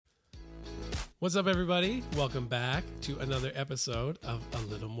What's up, everybody? Welcome back to another episode of A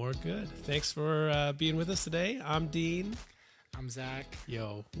Little More Good. Thanks for being with us today. I'm Dean. I'm Zach.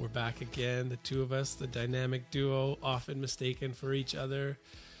 Yo, we're back again. The two of us, the dynamic duo, often mistaken for each other.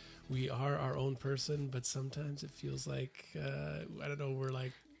 We are our own person, but sometimes it feels like, I don't know, we're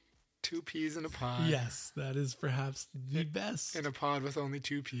like... Two peas in a pod. Yes, that is perhaps the best. In a pod with only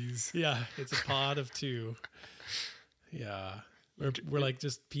two peas. Yeah, it's a pod of two. Yeah. We're like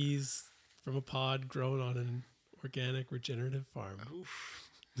just peas from a pod grown on an organic regenerative farm. Oof.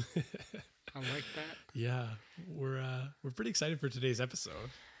 I like that. Yeah, we're pretty excited for today's episode.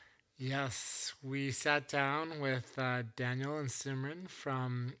 Yes, we sat down with Daniel and Simran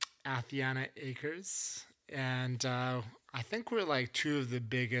from Athiana Acres, and I think we're like two of the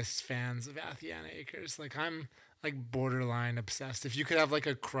biggest fans of Athiana Acres. Like I'm like borderline obsessed. If you could have like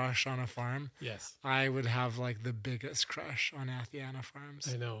a crush on a farm, yes, I would have like the biggest crush on Athiana Farms.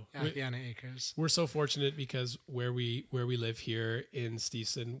 I know. Athiana Acres. We're so fortunate because where we live here in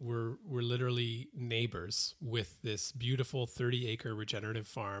Steveston, we're literally neighbors with this beautiful 30-acre regenerative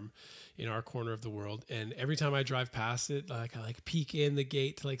farm in our corner of the world. And every time I drive past it, like I like peek in the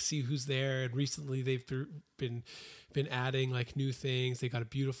gate to like see who's there. And recently they've been adding like new things. They got a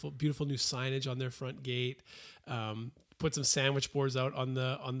beautiful new signage on their front gate. Put some sandwich boards out on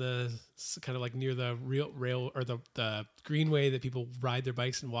the kind of like near the rail or the greenway that people ride their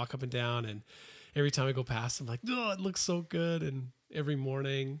bikes and walk up and down. And every time I go past, I'm like, oh, it looks so good. And every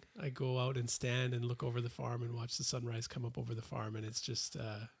morning I go out and stand and look over the farm and watch the sunrise come up over the farm. And it's just,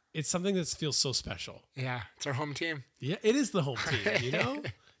 it's something that feels so special. Yeah, it's our home team. Yeah, it is the home team, you know?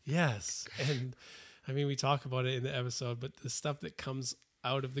 Yes. And I mean, we talk about it in the episode, but the stuff that comes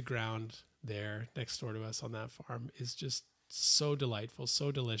out of the ground there next door to us on that farm is just so delightful,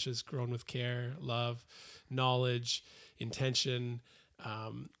 so delicious, grown with care, love, knowledge, intention.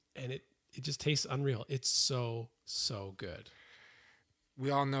 And it just tastes unreal. It's so good.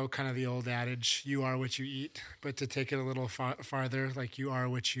 We all know kind of the old adage, you are what you eat, but to take it a little farther, like you are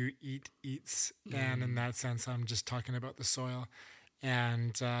what you eat eats. And in that sense, I'm just talking about the soil.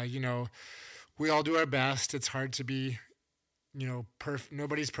 And, we all do our best. It's hard to be,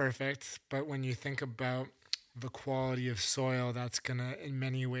 nobody's perfect. But when you think about the quality of soil, that's going to, in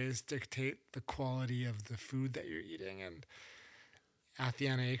many ways, dictate the quality of the food that you're eating. And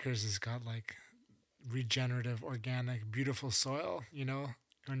Athiana Acres has got like regenerative, organic, beautiful soil.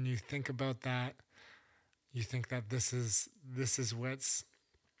 When you think about that, you think that this is what's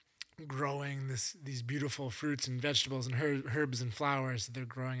growing these beautiful fruits and vegetables and herbs and flowers. They're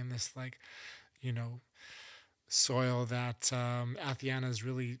growing in this soil that Athiana is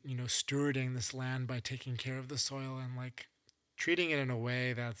really stewarding this land by taking care of the soil and like treating it in a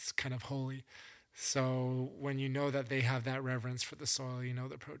way that's kind of holy. So when you know that they have that reverence for the soil,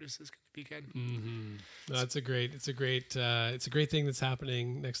 the produce is going to be good. Mm-hmm. No, it's a great thing that's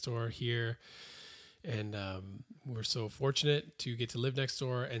happening next door here. And we're so fortunate to get to live next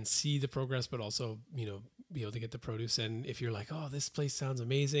door and see the progress, but also, be able to get the produce. And if you're like, oh, this place sounds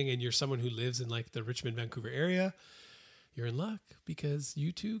amazing, and you're someone who lives in like the Richmond, Vancouver area, you're in luck because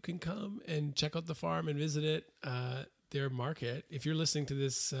you too can come and check out the farm and visit it. Their market. If you're listening to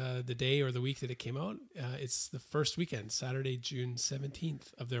this the day or the week that it came out, it's the first weekend, Saturday, June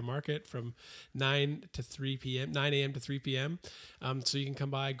 17th of their market from 9 a.m. to 3 p.m. So you can come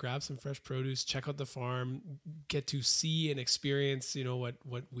by, grab some fresh produce, check out the farm, get to see and experience,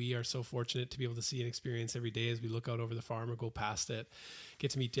 what we are so fortunate to be able to see and experience every day as we look out over the farm or go past it.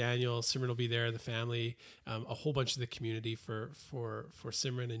 Get to meet Daniel. Simran will be there, the family, a whole bunch of the community for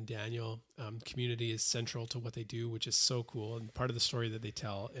Simran and Daniel. Community is central to what they do, which is so cool and part of the story that they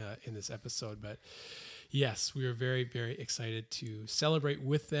tell in this episode. But yes, we are very, very excited to celebrate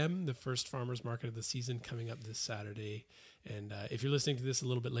with them the first farmers market of the season coming up this Saturday. And if you're listening to this a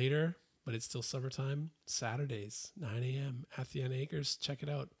little bit later, but it's still summertime, Saturdays, 9 a.m., Athiana Acres, check it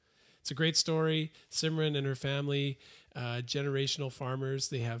out. It's a great story. Simran and her family, generational farmers.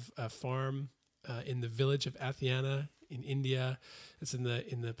 They have a farm in the village of Athiana in India. It's in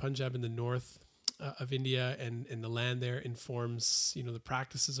the Punjab in the north of India, and the land there informs the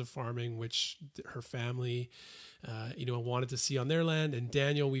practices of farming, which her family wanted to see on their land. And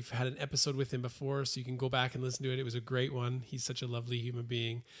Daniel, we've had an episode with him before, so you can go back and listen to it. It was a great one. He's such a lovely human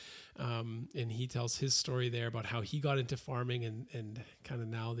being. And he tells his story there about how he got into farming and kind of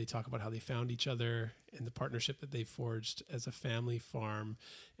now they talk about how they found each other and the partnership that they forged as a family farm.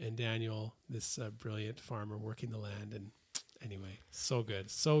 And Daniel, this brilliant farmer working the land. And anyway, so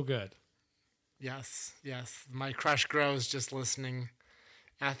good. So good. Yes. My crush grows just listening.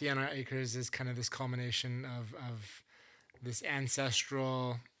 Athiana Acres is kind of this culmination of this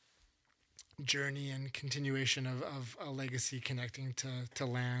ancestral journey and continuation of a legacy connecting to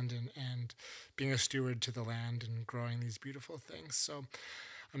land and being a steward to the land and growing these beautiful things. So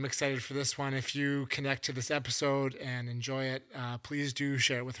I'm excited for this one. If you connect to this episode and enjoy it, please do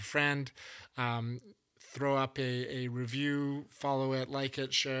share it with a friend. Throw up a review, follow it, like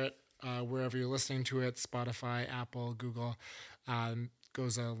it, share it wherever you're listening to it, Spotify, Apple, Google.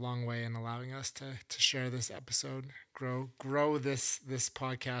 Goes a long way in allowing us to share this episode, grow this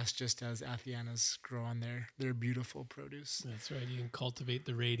podcast just as Athianas grow on their beautiful produce. That's right. You can cultivate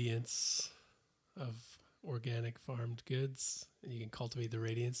the radiance of organic farmed goods, and you can cultivate the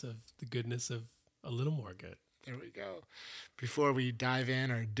radiance of the goodness of a little more good. There we go. Before we dive in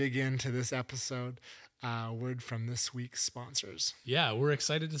or dig into this episode, word from this week's sponsors. Yeah, we're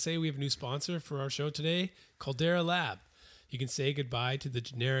excited to say we have a new sponsor for our show today, Caldera Lab. You can say goodbye to the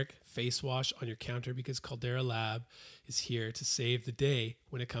generic face wash on your counter because Caldera Lab is here to save the day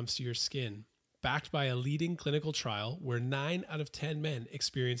when it comes to your skin. Backed by a leading clinical trial where 9 out of 10 men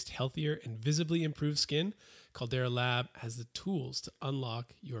experienced healthier and visibly improved skin, Caldera Lab has the tools to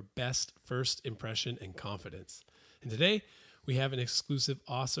unlock your best first impression and confidence. And today, we have an exclusive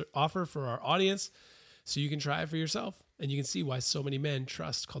offer for our audience so you can try it for yourself and you can see why so many men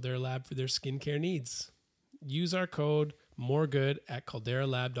trust Caldera Lab for their skincare needs. Use our code MOREGOOD at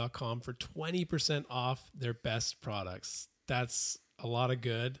calderalab.com for 20% off their best products. That's a lot of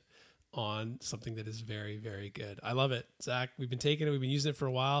good on something that is very, very good. I love it. Zach, we've been taking it. We've been using it for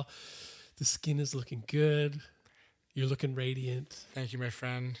a while. The skin is looking good. You're looking radiant. Thank you, my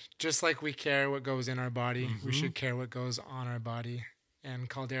friend. Just like we care what goes in our body, we should care what goes on our body. And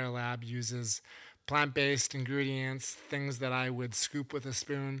Caldera Lab uses plant-based ingredients, things that I would scoop with a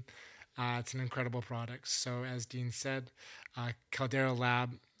spoon. It's an incredible product. So as Dean said,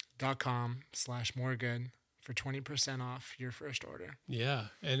 calderalab.com/moregood for 20% off your first order. Yeah,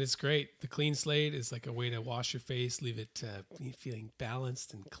 and it's great. The clean slate is like a way to wash your face, leave it feeling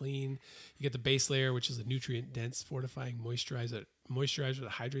balanced and clean. You get the base layer, which is a nutrient-dense, fortifying moisturizer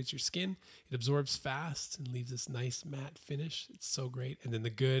that hydrates your skin. It absorbs fast and leaves this nice matte finish. It's so great. And then the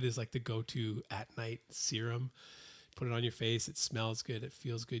good is like the go-to at-night serum. Put it on your face. It smells good. It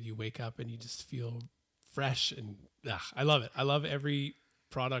feels good. You wake up and you just feel fresh. And I love it. I love every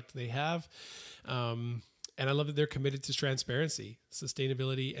product they have. And I love that they're committed to transparency,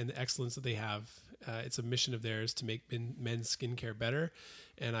 sustainability, and the excellence that they have. It's a mission of theirs to make men's skincare better.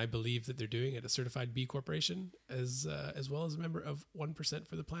 And I believe that they're doing it. A certified B Corporation as well as a member of 1%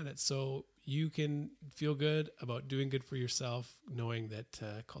 for the Planet. So you can feel good about doing good for yourself, knowing that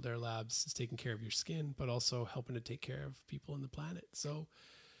Caldera Labs is taking care of your skin, but also helping to take care of people on the planet. So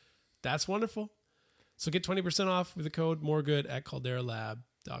that's wonderful. So get 20% off with the code MOREGOOD at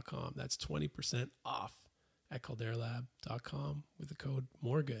calderalab.com. That's 20% off at calderalab.com with the code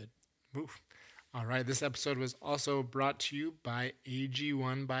MOREGOOD. Oof. All right. This episode was also brought to you by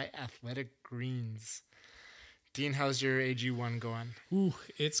AG1 by Athletic Greens. Dean, how's your AG1 going? Ooh,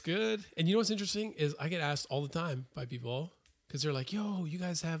 it's good. And you know what's interesting is I get asked all the time by people because they're like, yo, you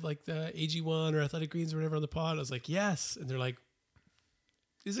guys have like the AG1 or Athletic Greens or whatever on the pod. I was like, yes. And they're like,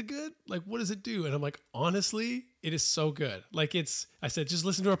 is it good? Like, what does it do? And I'm like, honestly, it is so good. Like I said, just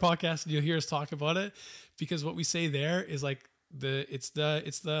listen to our podcast and you'll hear us talk about it because what we say there is like, it's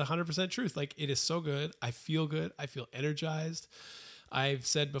the 100% truth. Like it is so good. I feel good. I feel energized. I've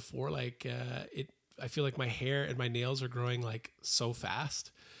said before, like I feel like my hair and my nails are growing like so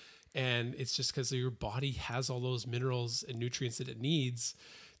fast. And it's just because your body has all those minerals and nutrients that it needs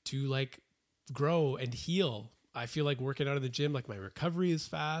to like grow and heal. I feel like working out in the gym, like my recovery is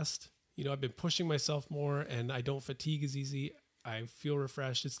fast. You know, I've been pushing myself more and I don't fatigue as easy. I feel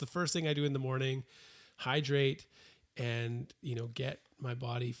refreshed. It's the first thing I do in the morning, hydrate and, you know, get my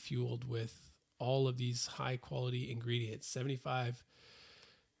body fueled with all of these high quality ingredients, 75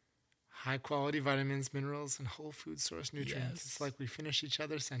 high quality vitamins, minerals, and whole food source nutrients. Yes. It's like we finish each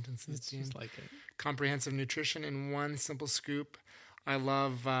other's sentences. It's just like it. Comprehensive nutrition in one simple scoop. I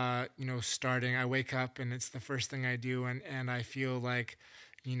love, starting. I wake up and it's the first thing I do, and I feel like,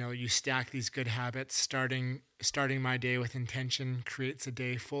 you know, you stack these good habits. Starting my day with intention creates a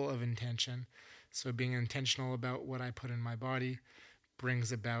day full of intention. So being intentional about what I put in my body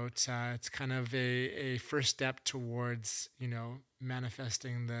brings about, it's kind of a first step towards, you know,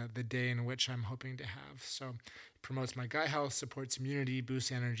 manifesting the day in which I'm hoping to have. So it promotes my gut health, supports immunity,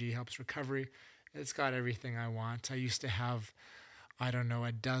 boosts energy, helps recovery. It's got everything I want. I used to have,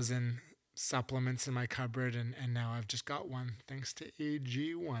 a dozen supplements in my cupboard, and now I've just got one thanks to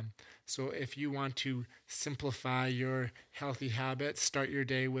AG1. So if you want to simplify your healthy habits, start your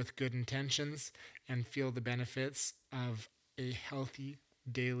day with good intentions, and feel the benefits of a healthy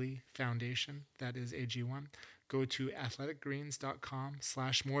Daily Foundation. That is AG1. Go to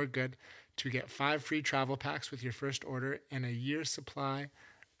athleticgreens.com/moregood to get 5 free travel packs with your first order and a year's supply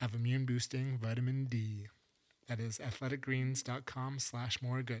of immune boosting vitamin D. That is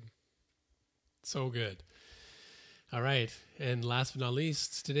athleticgreens.com/moregood. So good. All right. And last but not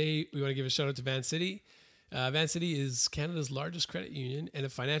least, today we want to give a shout out to Van City. Van City is Canada's largest credit union and a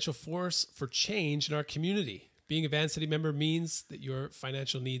financial force for change in our community. Being a Van City member means that your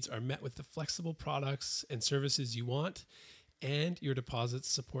financial needs are met with the flexible products and services you want, and your deposits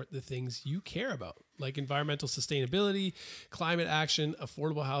support the things you care about, like environmental sustainability, climate action,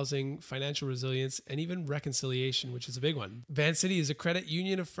 affordable housing, financial resilience, and even reconciliation, which is a big one. Van City is a credit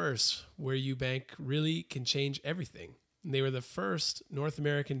union of first, where you bank really can change everything. And they were the first North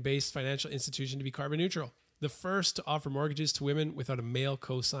American-based financial institution to be carbon neutral, the first to offer mortgages to women without a male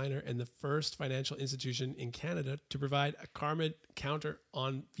cosigner, and the first financial institution in Canada to provide a carbon counter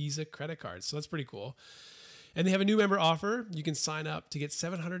on Visa credit cards. So that's pretty cool. And they have a new member offer. You can sign up to get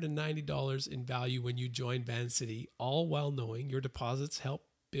 $790 in value when you join Van City, all while knowing your deposits help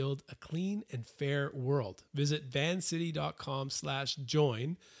build a clean and fair world. Visit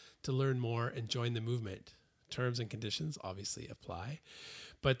vancity.com/join to learn more and join the movement. Terms and conditions obviously apply.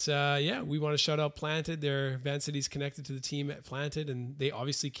 But we want to shout out Planted. Van City's connected to the team at Planted, and they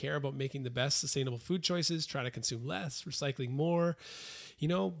obviously care about making the best sustainable food choices, try to consume less, recycling more,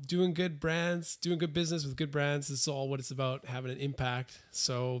 doing good brands, doing good business with good brands. This is all what it's about, having an impact.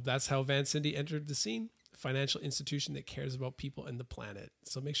 So that's how Van City entered the scene, a financial institution that cares about people and the planet.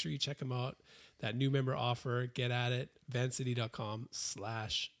 So make sure you check them out. That new member offer, get at it,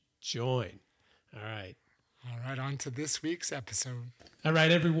 vancity.com/join. All right. All right, on to this week's episode. All right,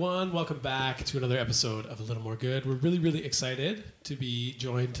 everyone. Welcome back to another episode of A Little More Good. We're really, really excited to be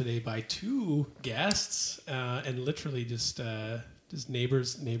joined today by 2 guests and literally just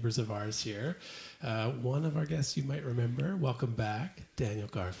neighbors of ours here. One of our guests you might remember. Welcome back, Daniel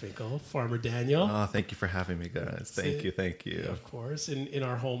Garfinkel, Farmer Daniel. Oh, thank you for having me, guys. Thank you. Of course. In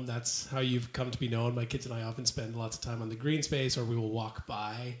our home, that's how you've come to be known. My kids and I often spend lots of time on the green space, or we will walk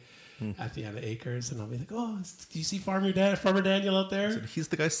by Athiana Acres, and I'll be like, "Oh, do you see Farmer Daniel out there?" So he's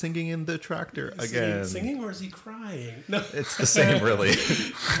the guy singing in the tractor again. Singing, or is he crying? No, it's the same, really.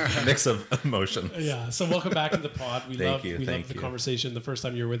 Mix of emotions. Yeah. So welcome back to the pod. We love the you. conversation. The first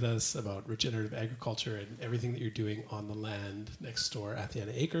time you were with us about regenerative agriculture and everything that you're doing on the land next door,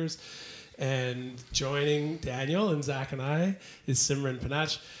 Athiana Acres. And joining Daniel and Zach and I is Simran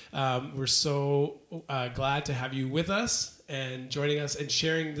Panatch. We're so glad to have you with us and joining us and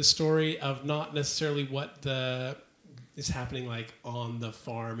sharing the story of not necessarily what is happening like on the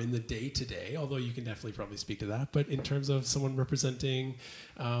farm in the day-to-day, although you can definitely probably speak to that, but in terms of someone representing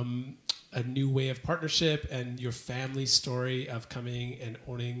a new way of partnership and your family story of coming and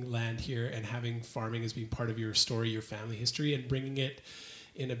owning land here and having farming as being part of your story, your family history, and bringing it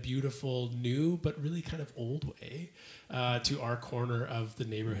in a beautiful, new, but really kind of old way to our corner of the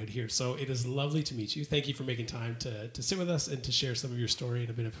neighborhood here. So it is lovely to meet you. Thank you for making time to sit with us and to share some of your story and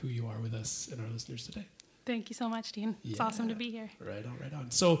a bit of who you are with us and our listeners today. Thank you so much, Dean. It's awesome to be here. Right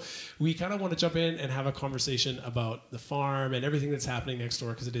on. So we kind of want to jump in and have a conversation about the farm and everything that's happening next door,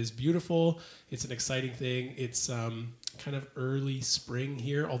 because it is beautiful. It's an exciting thing. It's kind of early spring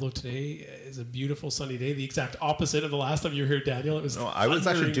here, although today is a beautiful sunny day, the exact opposite of the last time you were here, Daniel. It was I was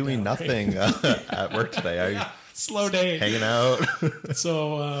actually doing nothing at work today. Slow day. Hanging out.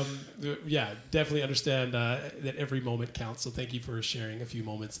 So, definitely understand that every moment counts. So thank you for sharing a few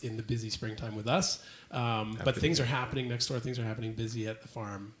moments in the busy springtime with us. But things are happening next door. Things are happening busy at the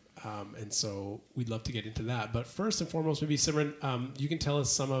farm. And so we'd love to get into that. But first and foremost, maybe Simran, you can tell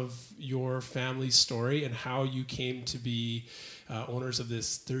us some of your family's story and how you came to be owners of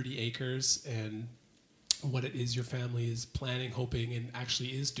this 30 acres and what it is your family is planning, hoping, and actually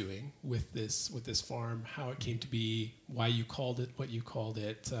is doing with this farm, how it came to be, why you called it what you called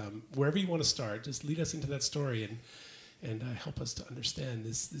it. Wherever you want to start, just lead us into that story and help us to understand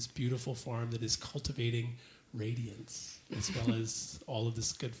this beautiful farm that is cultivating radiance as well as all of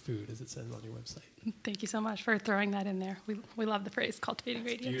this good food, as it says on your website. Thank you so much for throwing that in there. We love the phrase cultivating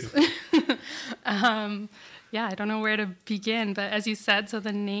radiance. I don't know where to begin, but as you said, so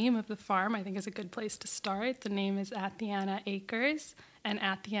the name of the farm I think is a good place to start. The name is Athiana Acres, and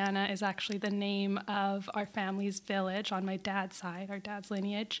Athiana is actually the name of our family's village on my dad's side, our dad's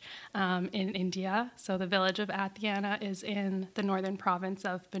lineage, in India. So the village of Athiana is in the northern province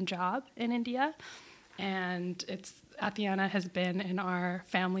of Punjab in India. And Athiana has been in our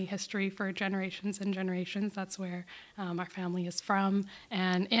family history for generations and generations. That's where our family is from.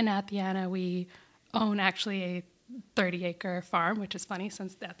 And in Athiana, we own actually 30-acre farm, which is funny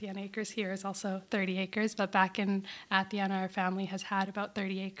since the Athiana Acres here is also 30 acres. But back in Athiana, our family has had about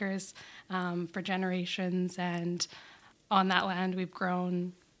 30 acres for generations. And on that land, we've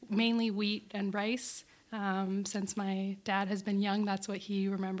grown mainly wheat and rice. Since my dad has been young, that's what he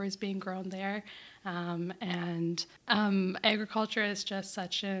remembers being grown there. Agriculture is just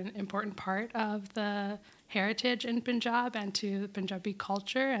such an important part of the heritage in Punjab and to Punjabi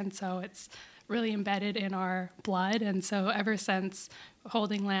culture. And so it's really embedded in our blood. And so ever since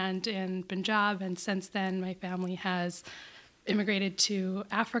holding land in Punjab, and since then, my family has immigrated to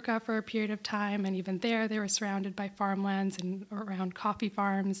Africa for a period of time, and even there they were surrounded by farmlands and around coffee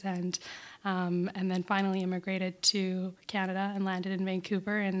farms, and then finally immigrated to Canada and landed in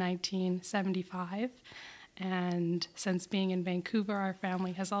Vancouver in 1975. And since being in Vancouver, our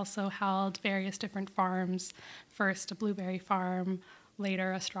family has also held various different farms, first a blueberry farm,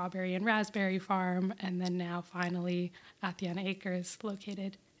 later a strawberry and raspberry farm, and then now finally Athiana Acres,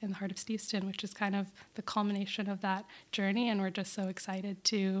 located in the heart of Steveston, which is kind of the culmination of that journey. And we're just so excited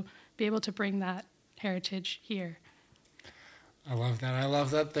to be able to bring that heritage here. I love that. I love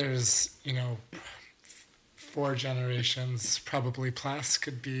that there's, 4 generations, probably plus,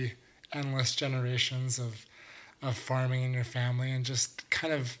 could be endless generations of farming in your family. And just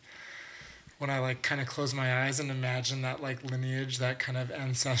kind of, when I kind of close my eyes and imagine that lineage, that kind of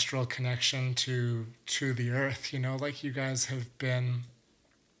ancestral connection to the earth, you guys have been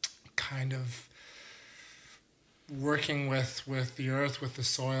kind of working with the earth, with the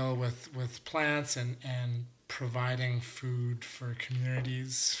soil, with plants, and providing food for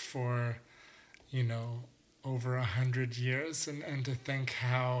communities for, over 100 years. And to think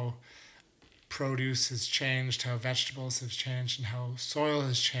how produce has changed, how vegetables have changed, and how soil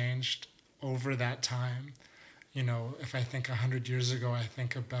has changed over that time. If I think 100 years ago, I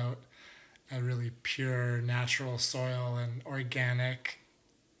think about a really pure natural soil and organic,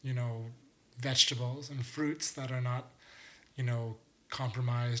 vegetables and fruits that are not,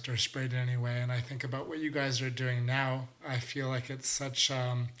 compromised or sprayed in any way. And I think about what you guys are doing now. I feel like it's such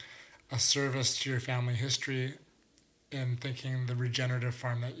a service to your family history in thinking the regenerative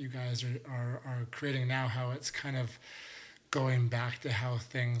farm that you guys are creating now, how it's kind of going back to how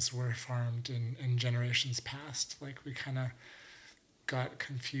things were farmed in generations past. We kind of got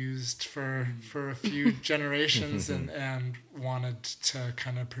confused for a few generations and wanted to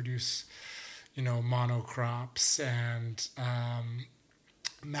kind of produce, monocrops and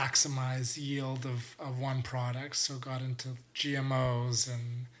maximize yield of one product. So got into GMOs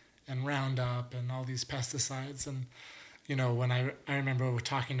and Roundup and all these pesticides. And, when I remember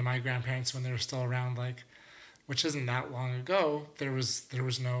talking to my grandparents when they were still around, which isn't that long ago, there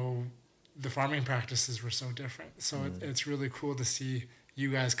was no, the farming practices were so different. So it's really cool to see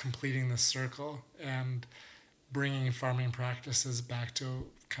you guys completing this circle and bringing farming practices back to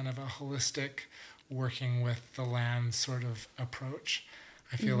kind of a holistic working with the land sort of approach.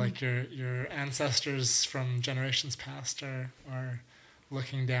 I feel like your ancestors from generations past are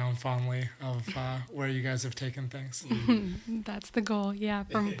looking down fondly of where you guys have taken things. That's the goal, yeah.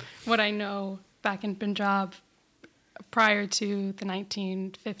 From what I know, back in Punjab, prior to the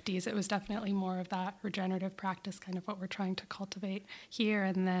 1950s, it was definitely more of that regenerative practice, kind of what we're trying to cultivate here.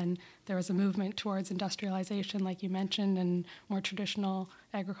 And then there was a movement towards industrialization, like you mentioned, and more traditional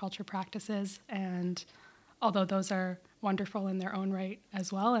agriculture practices. And although those are wonderful in their own right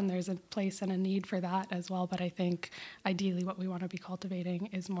as well, and there's a place and a need for that as well, but I think ideally what we want to be cultivating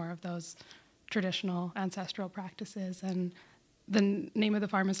is more of those traditional ancestral practices. And the name of the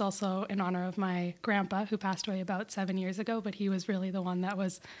farm is also in honor of my grandpa, who passed away about 7 years ago, but he was really the one that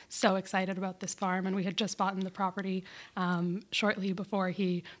was so excited about this farm. And we had just bought the property shortly before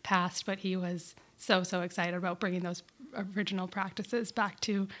he passed, but he was so excited about bringing those original practices back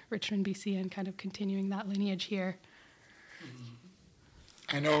to Richmond, BC, and kind of continuing that lineage here.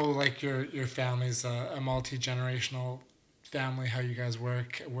 I know your family's a multi-generational family, how you guys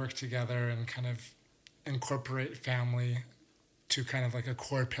work together and kind of incorporate family to kind of a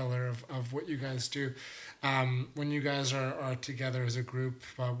core pillar of what you guys do. When you guys are together as a group,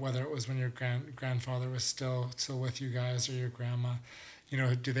 whether it was when your grandfather was still with you guys or your grandma,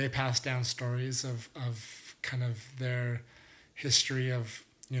 do they pass down stories of kind of their history of,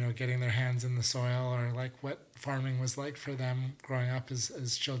 getting their hands in the soil, or what farming was like for them growing up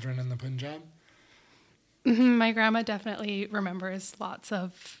as children in the Punjab? My grandma definitely remembers lots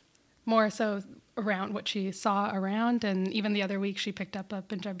of more so around what she saw around. And even the other week, she picked up a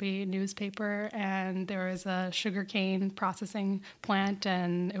Punjabi newspaper, and there was a sugarcane processing plant,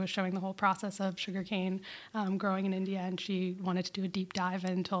 and it was showing the whole process of sugarcane growing in India. And she wanted to do a deep dive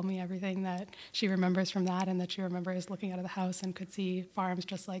and told me everything that she remembers from that, and that she remembers looking out of the house and could see farms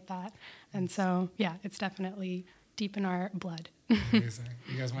just like that. And so, yeah, it's definitely deep in our blood. Amazing.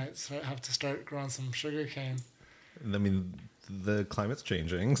 You guys might have to start growing some sugarcane. I mean, the climate's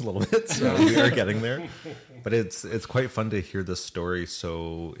changing a little bit, so we are getting there. But it's quite fun to hear this story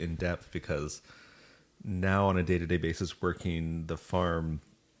so in depth, because now on a day-to-day basis working the farm,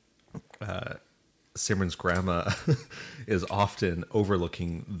 Simran's grandma is often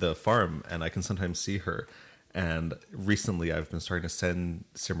overlooking the farm, and I can sometimes see her. And recently I've been starting to send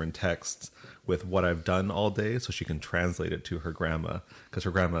Simran texts with what I've done all day so she can translate it to her grandma. Because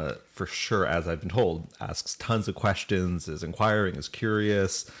her grandma, for sure, as I've been told, asks tons of questions, is inquiring, is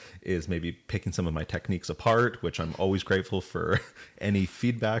curious, is maybe picking some of my techniques apart, which I'm always grateful for any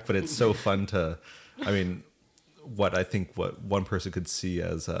feedback. But it's so fun to, I mean, what one person could see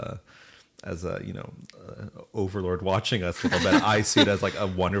as a overlord watching us a little bit, I see it as like a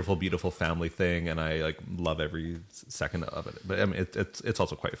wonderful, beautiful family thing, and I like love every second of it. But I mean, it's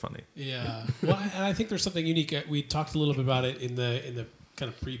also quite funny. Yeah, well, and I think there's something unique. We talked a little bit about it in the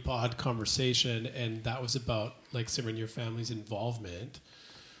kind of pre-pod conversation, and that was about like Simran, your family's involvement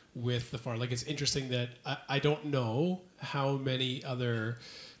with the farm. Like, it's interesting that I don't know how many other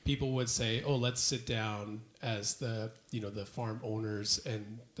people would say, "Oh, let's sit down as the farm owners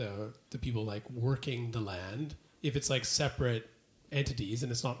and the people like working the land." If it's like separate entities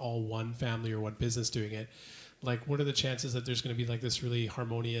and it's not all one family or one business doing it, like, what are the chances that there's going to be like this really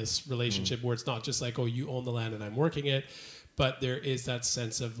harmonious relationship where it's not just like, "Oh, you own the land and I'm working it," but there is that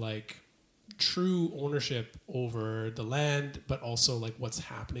sense of like true ownership over the land, but also like what's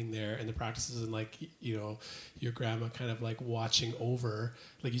happening there and the practices, and like, your grandma kind of like watching over,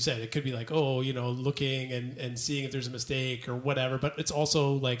 like you said, it could be like, oh, looking and seeing if there's a mistake or whatever, but it's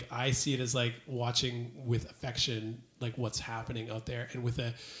also like, I see it as like watching with affection, like what's happening out there, and with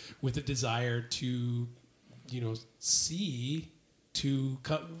a desire to, see to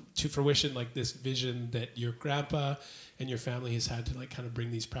come to fruition, like this vision that your grandpa and your family has had to like kind of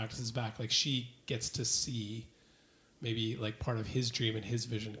bring these practices back. Like, she gets to see maybe like part of his dream and his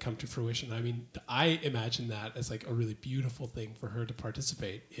vision come to fruition. I mean, I imagine that as like a really beautiful thing for her to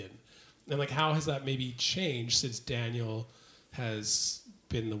participate in. And like, how has that maybe changed since Daniel has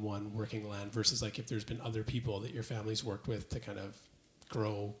been the one working land versus like if there's been other people that your family's worked with to kind of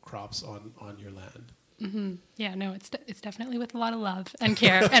grow crops on your land? Mm-hmm. Yeah, no, it's definitely with a lot of love and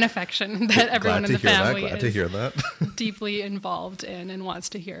care and affection that everyone in the family is deeply involved in and wants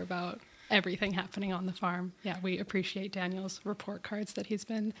to hear about everything happening on the farm. Yeah, we appreciate Daniel's report cards that he's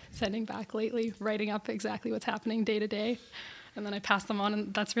been sending back lately, writing up exactly what's happening day to day. And then I pass them on,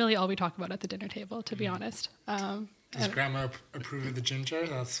 and that's really all we talk about at the dinner table, to be honest. Does Grandma approve of the ginger?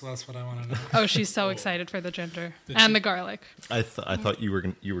 That's what I want to know. Oh, she's so excited for the ginger and the garlic. I thought you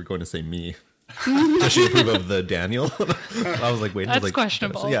were going to say me. Does she approve of the Daniel? I was like, wait, that's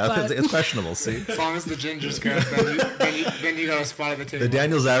questionable. Yeah, it's questionable. See, as long as the ginger's good, then you got a spot at the table. The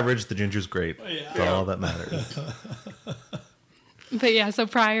Daniel's average, the ginger's great. That's all that matters. But yeah, so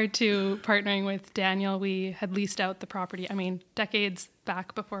prior to partnering with Daniel, we had leased out the property. I mean, decades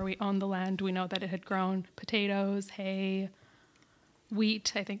back before we owned the land, we know that it had grown potatoes, hay,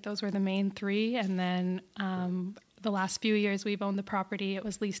 wheat. I think those were the main three. And then the last few years we've owned the property, it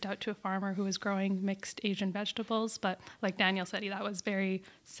was leased out to a farmer who was growing mixed Asian vegetables. But like Daniel said, that was very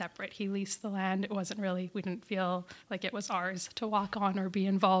separate. He leased the land. It wasn't really, we didn't feel like it was ours to walk on or be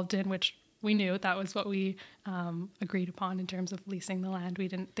involved in, which we knew that was what we agreed upon in terms of leasing the land. We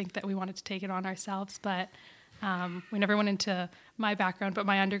didn't think that we wanted to take it on ourselves, but we never went into my background, but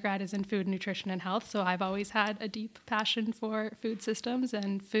my undergrad is in food, nutrition, and health. So I've always had a deep passion for food systems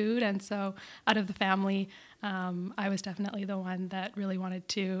and food. And so out of the family, I was definitely the one that really wanted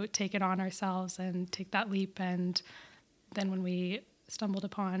to take it on ourselves and take that leap. And then when we stumbled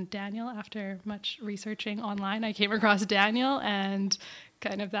upon Daniel after much researching online, I came across Daniel, and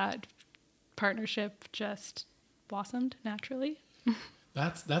kind of that partnership just blossomed naturally.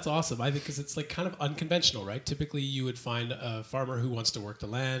 That's awesome. I think because it's like kind of unconventional, right? Typically you would find a farmer who wants to work the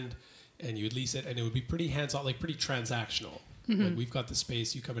land and you would lease it, and it would be pretty hands-on, like pretty transactional. Mm-hmm. Like, we've got the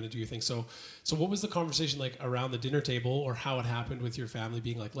space, you come in and do your thing. So what was the conversation like around the dinner table, or how it happened with your family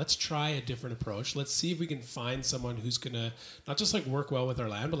being like, let's try a different approach. Let's see if we can find someone who's going to not just like work well with our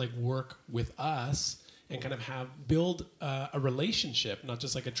land, but like work with us and kind of build a relationship, not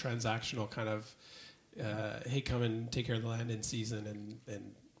just like a transactional kind of, hey, come and take care of the land in season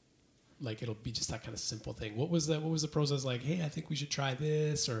and like it'll be just that kind of simple thing. What was the process like? Hey, I think we should try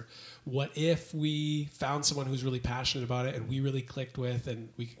this, or what if we found someone who's really passionate about it and we really clicked with, and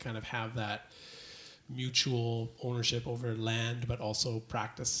we could kind of have that mutual ownership over land, but also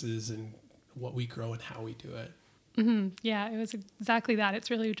practices and what we grow and how we do it. Mm-hmm. Yeah, it was exactly that.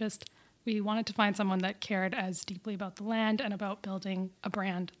 It's really just, we wanted to find someone that cared as deeply about the land and about building a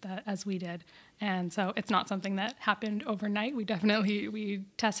brand that as we did. And so it's not something that happened overnight. We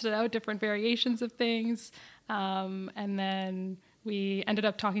tested out different variations of things. And then we ended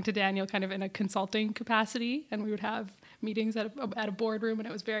up talking to Daniel kind of in a consulting capacity, and we would have meetings at a boardroom, and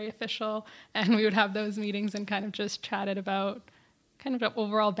it was very official. And we would have those meetings and kind of just chatted about kind of the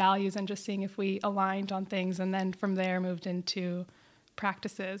overall values and just seeing if we aligned on things. And then from there moved into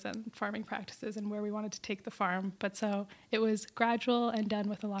practices and farming practices and where we wanted to take the farm. But so it was gradual and done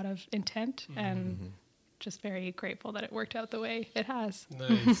with a lot of intent, and just very grateful that it worked out the way it has.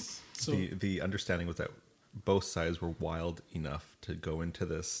 Nice. So The understanding was that both sides were wild enough to go into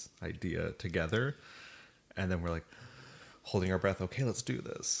this idea together, and then we're like holding our breath. Okay, let's do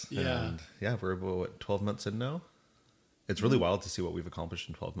this. Yeah. And yeah, we're about 12 months in now. It's really wild to see what we've accomplished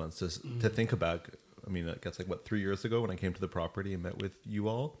in 12 months. To think about, I mean, I guess 3 years ago when I came to the property and met with you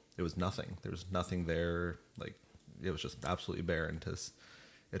all, it was nothing. There was nothing there. Like, it was just absolutely barren.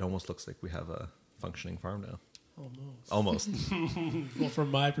 It almost looks like we have a functioning farm now. Almost. Well, from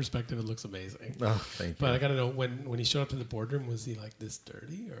my perspective, it looks amazing. Oh, thank you. But I gotta know, when he showed up to the boardroom, was he like this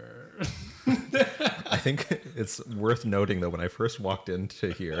dirty, or? I think it's worth noting that when I first walked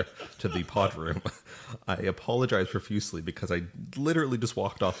into here to the pod room, I apologized profusely because I literally just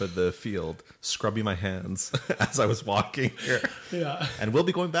walked off of the field, scrubbing my hands as I was walking here. Yeah. And we'll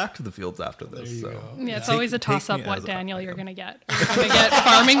be going back to the fields after this. There you So go. Yeah, it's Take- always a take toss up me what as Daniel I you're am. going to get. Are you going to get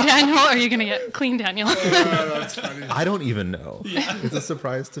farming Daniel, or are you going to get clean Daniel? That's funny. I don't even know. It's a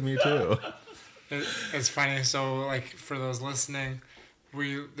surprise to me too. It's funny. So, like, for those listening,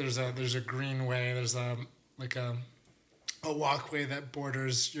 there's a greenway. There's a walkway that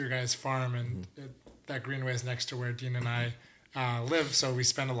borders your guys' farm, and that greenway is next to where Dean and I live. So we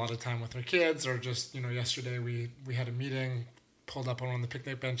spend a lot of time with our kids, or just yesterday we had a meeting, pulled up on one of the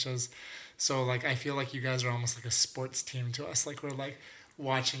picnic benches. So like I feel like you guys are almost like a sports team to us. Like we're like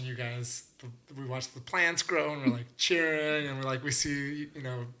watching you guys. We watch the plants grow, and we're like cheering, and we're like we see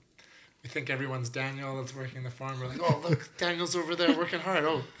we think everyone's Daniel that's working the farm. We're like, oh, look, Daniel's over there working hard.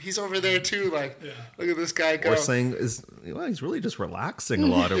 Oh, he's over there too. Like, look at this guy go. Or saying he's really just relaxing a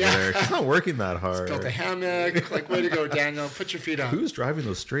lot over there. He's not working that hard. Built a hammock. Like, way to go, Daniel. Put your feet up. Who's driving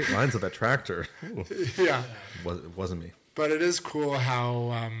those straight lines of that tractor? Ooh. Yeah. It wasn't me. But it is cool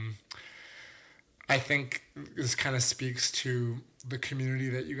how I think this kind of speaks to the community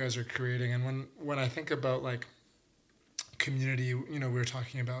that you guys are creating. And when I think about like community, we were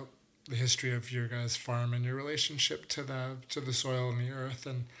talking about the history of your guys' farm and your relationship to the soil and the earth,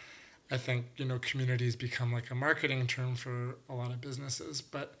 and I think communities become like a marketing term for a lot of businesses.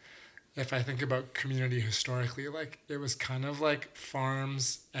 But if I think about community historically, like it was kind of like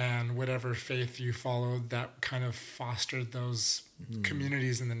farms and whatever faith you followed that kind of fostered those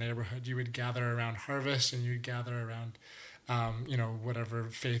communities in the neighborhood. You would gather around harvest, and you'd gather around whatever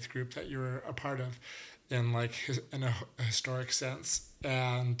faith group that you were a part of, in a historic sense.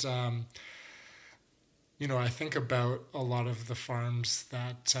 And I think about a lot of the farms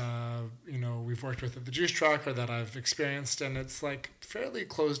that we've worked with at the juice truck, or that I've experienced, and it's like fairly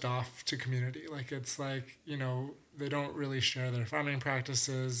closed off to community. Like it's like they don't really share their farming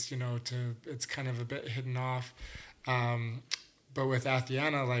practices. It's kind of a bit hidden off. But with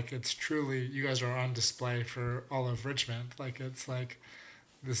Athiana, like it's truly, you guys are on display for all of Richmond. Like it's like,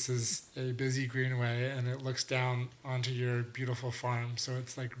 this is a busy greenway, and it looks down onto your beautiful farm. So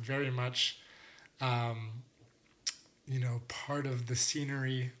it's like very much, part of the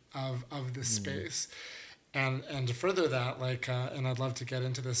scenery of this space. And to further that, and I'd love to get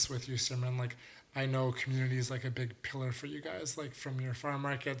into this with you, Simran, like I know community is like a big pillar for you guys, like from your farm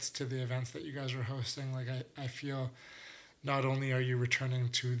markets to the events that you guys are hosting. Like I feel not only are you returning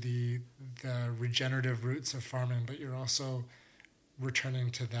to the regenerative roots of farming, but you're also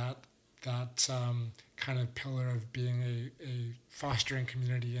returning to that kind of pillar of being a fostering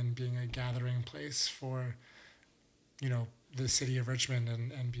community and being a gathering place for the city of Richmond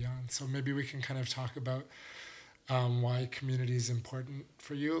and beyond. So maybe we can kind of talk about why community is important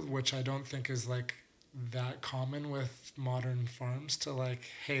for you, which I don't think is like that common with modern farms, to like,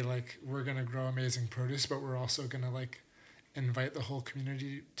 hey, like we're gonna grow amazing produce, but we're also gonna like invite the whole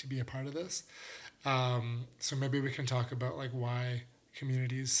community to be a part of this. So maybe we can talk about like why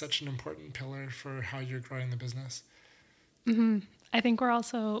community is such an important pillar for how you're growing the business. Mm-hmm. I think we're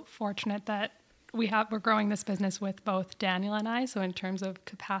also fortunate that we're growing this business with both Daniel and I. So in terms of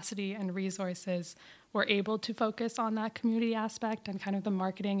capacity and resources, we're able to focus on that community aspect and kind of the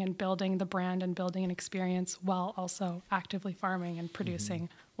marketing and building the brand and building an experience while also actively farming and producing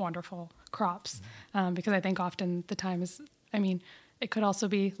wonderful crops. Because I think often the time is, it could also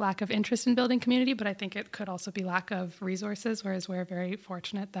be lack of interest in building community, but I think it could also be lack of resources, whereas we're very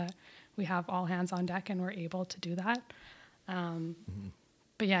fortunate that we have all hands on deck and we're able to do that.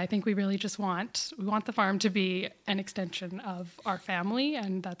 But yeah, I think we really just want the farm to be an extension of our family,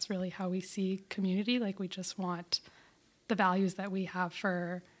 and that's really how we see community. Like, we just want the values that we have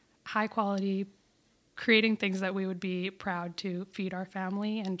for high quality, creating things that we would be proud to feed our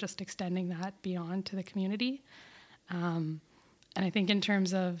family, and just extending that beyond to the community. And I think in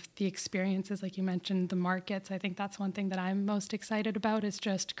terms of the experiences, like you mentioned, the markets, I think that's one thing that I'm most excited about, is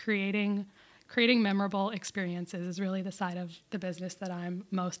just creating memorable experiences is really the side of the business that I'm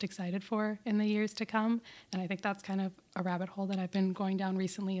most excited for in the years to come. And I think that's kind of a rabbit hole that I've been going down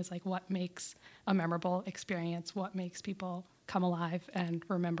recently, is like, what makes a memorable experience? What makes people come alive and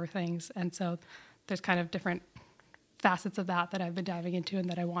remember things? And so there's kind of different facets of that I've been diving into and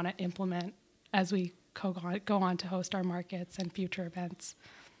that I want to implement as we go on to host our markets and future events.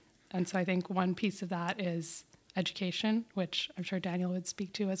 And so I think one piece of that is education, which I'm sure Daniel would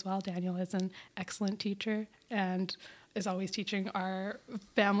speak to as well. Daniel is an excellent teacher and is always teaching our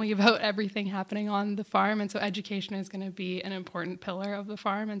family about everything happening on the farm. And so education is going to be an important pillar of the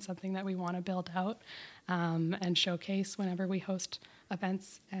farm and something that we want to build out and showcase whenever we host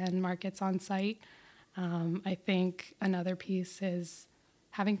events and markets on site. I think another piece is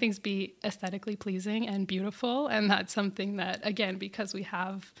having things be aesthetically pleasing and beautiful. And that's something that, again, because we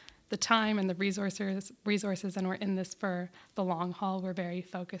have the time and the resources, and we're in this for the long haul, we're very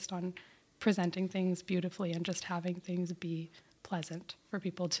focused on presenting things beautifully and just having things be pleasant for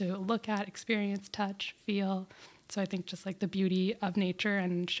people to look at, experience, touch, feel. So I think just like the beauty of nature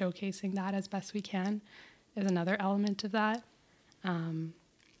and showcasing that as best we can is another element of that.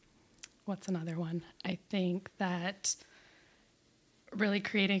 What's another one? I think that really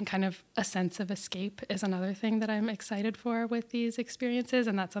creating kind of a sense of escape is another thing that I'm excited for with these experiences.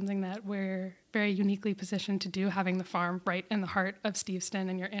 And that's something that we're very uniquely positioned to do, having the farm right in the heart of Steveston,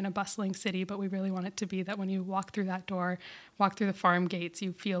 and you're in a bustling city, but we really want it to be that when you walk through that door, walk through the farm gates,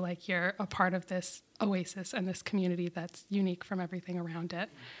 you feel like you're a part of this oasis and this community that's unique from everything around it.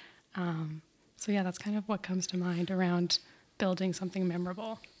 So yeah, that's kind of what comes to mind around building something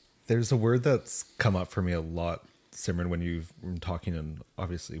memorable. There's a word that's come up for me a lot, Simran, when you've been talking, and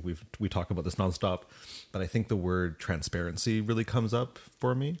obviously we talk about this nonstop, but I think the word transparency really comes up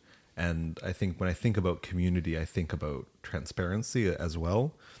for me. And I think when I think about community, I think about transparency as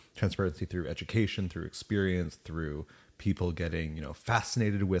well. Transparency through education, through experience, through people getting,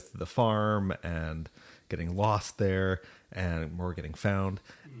 fascinated with the farm and getting lost there and more getting found.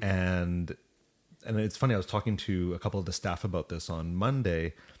 And it's funny, I was talking to a couple of the staff about this on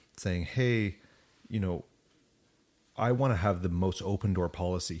Monday, saying, hey, I want to have the most open door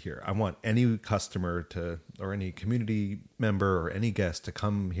policy here. I want any customer or any community member or any guest to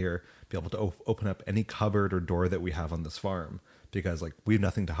come here, be able to open up any cupboard or door that we have on this farm, because we have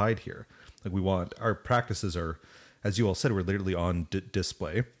nothing to hide here. Our practices are, as you all said, we're literally on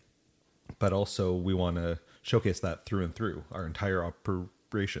display, but also we want to showcase that through and through our entire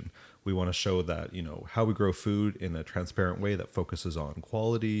operation. We want to show that, how we grow food in a transparent way that focuses on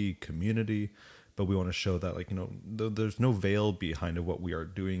quality, community, but we want to show that, there's no veil behind what we are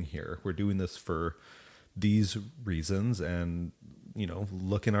doing here. We're doing this for these reasons, and,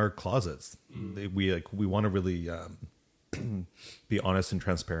 look in our closets. We want to really be honest and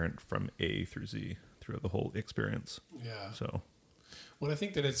transparent from A through Z through the whole experience. Yeah. So, well, I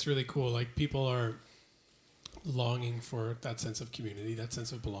think that it's really cool. People are longing for that sense of community, that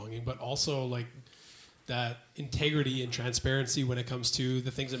sense of belonging, but also that integrity and transparency when it comes to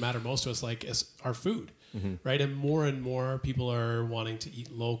the things that matter most to us, as our food, right? And more people are wanting to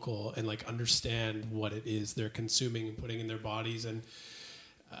eat local and understand what it is they're consuming and putting in their bodies. And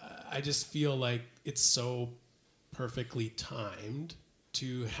I just feel like it's so perfectly timed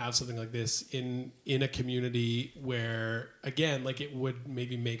to have something like this in a community where, again, it would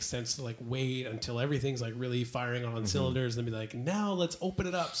maybe make sense to wait until everything's really firing on cylinders and be now let's open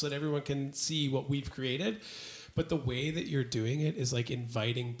it up so that everyone can see what we've created. But the way that you're doing it is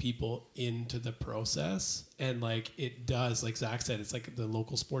inviting people into the process, and it does, like Zach said, it's the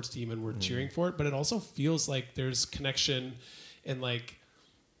local sports team and we're cheering for it, but it also feels like there's connection and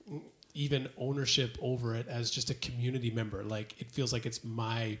even ownership over it as just a community member. It feels like it's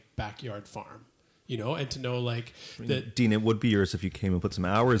my backyard farm. and to know like that. Dean, it would be yours if you came and put some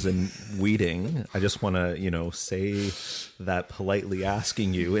hours in weeding. I just want to, say that politely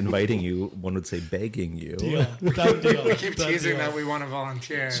asking you, inviting you, one would say begging you. Deal. Done deal. We keep Done teasing deal. that we want to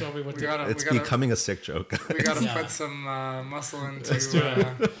volunteer. Show me what we to gotta, It's we gotta, becoming a sick joke. we got to Yeah. put some muscle into. Let's do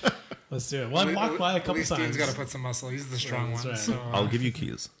it. Let's do it. Well, I've walked by a At couple least times. Dean's got to put some muscle. He's the strong that's one. right. So I'll give you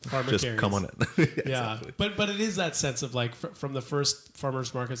keys. Farmer Just carries. come on in. Yeah, Exactly. but it is that sense of like from the first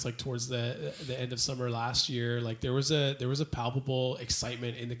farmers markets, like towards the end of summer last year, like there was a palpable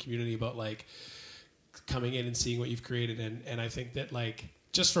excitement in the community about like coming in and seeing what you've created, and I think that like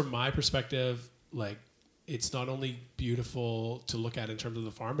just from my perspective, like it's not only beautiful to look at in terms of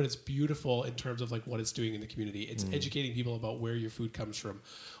the farm, but it's beautiful in terms of like what it's doing in the community. It's educating people about where your food comes from,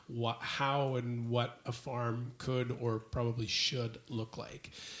 how and what a farm could or probably should look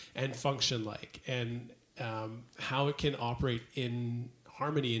like and function like, and how it can operate in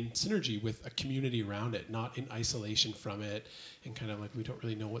harmony and synergy with a community around it, not in isolation from it, and kind of like we don't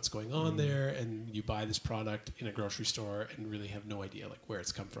really know what's going on there, and you buy this product in a grocery store and really have no idea like where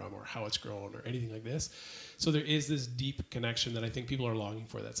it's come from or how it's grown or anything like this. So there is this deep connection that I think people are longing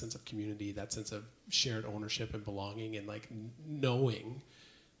for, that sense of community, that sense of shared ownership and belonging, and like knowing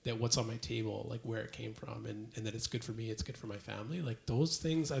that what's on my table, like where it came from, and that it's good for me, it's good for my family. Like those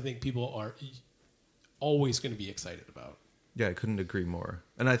things I think people are always going to be excited about. Yeah, I couldn't agree more.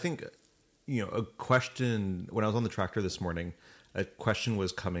 And I think, a question, when I was on the tractor this morning, a question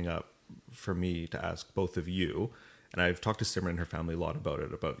was coming up for me to ask both of you. And I've talked to Simran and her family a lot about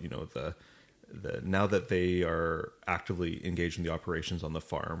it, about, the now that they are actively engaged in the operations on the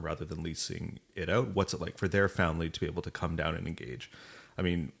farm rather than leasing it out, what's it like for their family to be able to come down and engage? I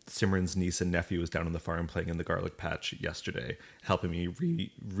mean, Simran's niece and nephew was down on the farm playing in the garlic patch yesterday, helping me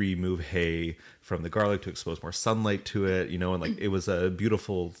remove hay from the garlic to expose more sunlight to it, and like it was a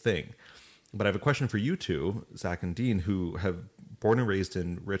beautiful thing. But I have a question for you two, Zach and Dean, who have born and raised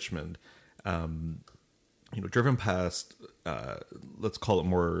in Richmond, driven past, let's call it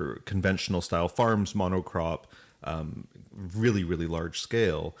more conventional style farms, monocrop, really, really large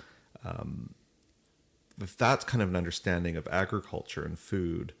scale. If that's kind of an understanding of agriculture and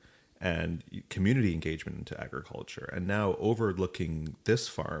food and community engagement into agriculture, and now overlooking this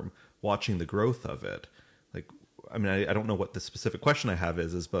farm, watching the growth of it, like, I mean, I don't know what the specific question I have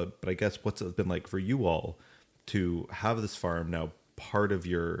is, but I guess what's it been like for you all to have this farm now part of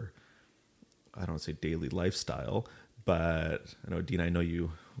your, I don't want to say daily lifestyle, but I know, Dean, I know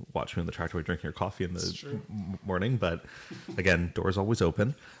you watch me on the tractor while drinking your coffee in the morning, but again, doors always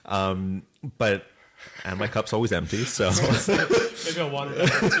open. And my cup's always empty, so Maybe I'll water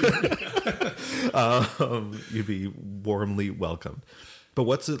that too. you'd be warmly welcomed. But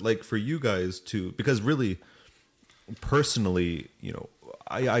what's it like for you guys to, because really, personally,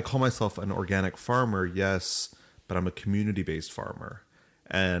 I call myself an organic farmer, yes, but I'm a community-based farmer.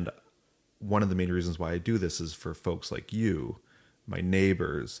 And one of the main reasons why I do this is for folks like you, my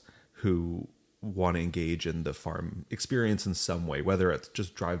neighbors, who want to engage in the farm experience in some way, whether it's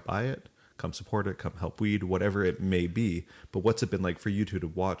just drive by it, come support it, come help weed, whatever it may be. But what's it been like for you two to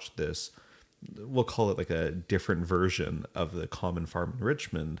watch this, we'll call it like a different version of the common farm in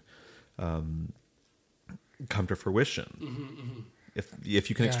Richmond, come to fruition? If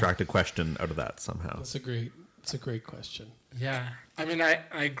you can extract a question out of that somehow. It's a great question. Yeah. I mean,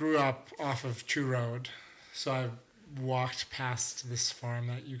 I grew up off of True Road, so I've walked past this farm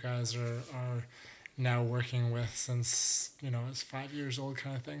that you guys are now working with since, I was 5 years old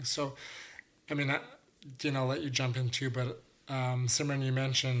kind of thing. So, I mean, Dean, I'll let you jump in too, but Simran, you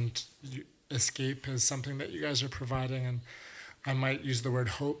mentioned escape is something that you guys are providing, and I might use the word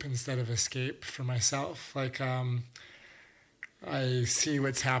hope instead of escape for myself. Like, I see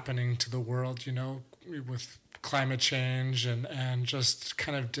what's happening to the world, with climate change and just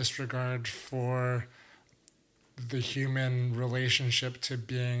kind of disregard for the human relationship to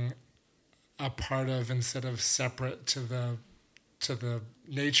being a part of instead of separate to the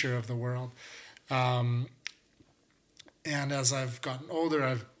nature of the world. And as I've gotten older,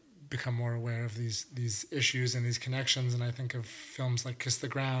 I've become more aware of these issues and these connections. And I think of films like Kiss the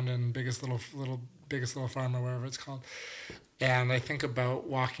Ground and Biggest Little Farm, or wherever it's called. And I think about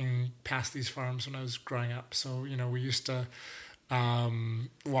walking past these farms when I was growing up. So, we used to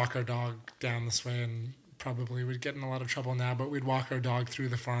walk our dog down this way, and probably would get in a lot of trouble now, but we'd walk our dog through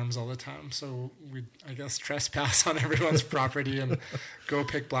the farms all the time. So we'd, I guess, trespass on everyone's property and go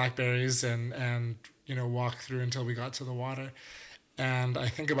pick blackberries and walk through until we got to the water. And I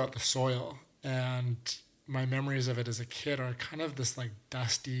think about the soil, and my memories of it as a kid are kind of this like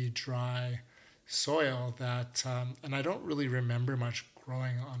dusty, dry soil that, and I don't really remember much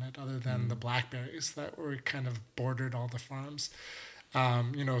growing on it other than the blackberries that were kind of bordered all the farms.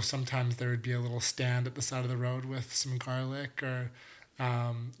 Sometimes there would be a little stand at the side of the road with some garlic or,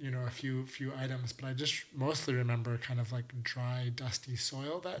 a few items. But I just mostly remember kind of like dry, dusty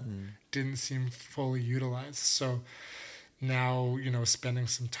soil that didn't seem fully utilized. So now, spending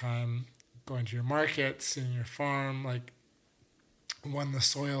some time going to your market, seeing your farm, like when the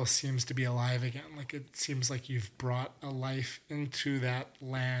soil seems to be alive again, like it seems like you've brought a life into that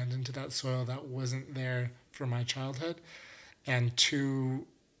land, into that soil that wasn't there for my childhood. And two,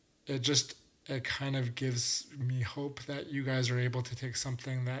 it kind of gives me hope that you guys are able to take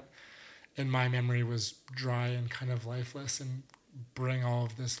something that in my memory was dry and kind of lifeless and bring all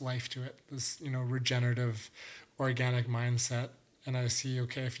of this life to it, this, regenerative, organic mindset. And I see,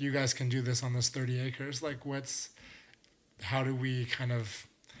 okay, if you guys can do this on this 30 acres, like how do we kind of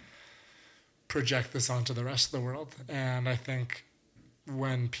project this onto the rest of the world? And I think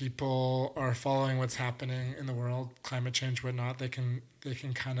when people are following what's happening in the world, climate change, whatnot, they can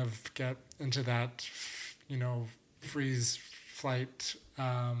kind of get into that, freeze, flight,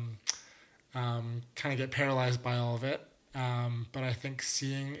 kind of get paralyzed by all of it. But I think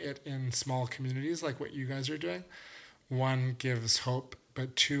seeing it in small communities like what you guys are doing, one, gives hope,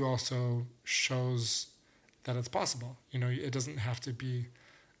 but two, also shows that it's possible. It doesn't have to be,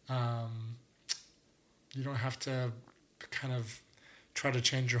 you don't have to kind of try to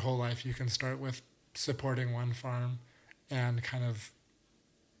change your whole life. You can start with supporting one farm and kind of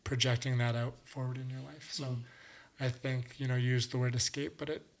projecting that out forward in your life. So I think, you used the word escape,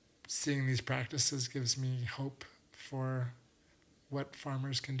 but seeing these practices gives me hope for what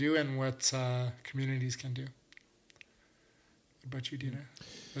farmers can do and what communities can do. What about you, Dina?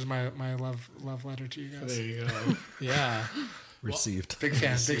 There's my love letter to you guys. There you go. Yeah. Received. Big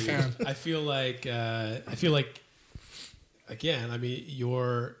fan. I feel like again, I mean,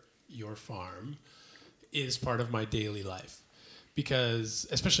 your farm is part of my daily life, because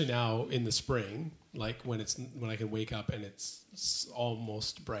especially now in the spring, like when I can wake up and it's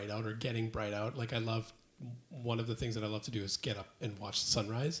almost bright out or getting bright out. Like one of the things that I love to do is get up and watch the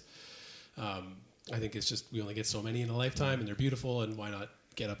sunrise. I think it's just, we only get so many in a lifetime and they're beautiful, and why not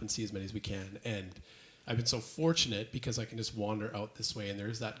get up and see as many as we can? And I've been so fortunate because I can just wander out this way and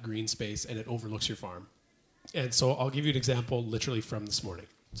there's that green space and it overlooks your farm. And so I'll give you an example literally from this morning.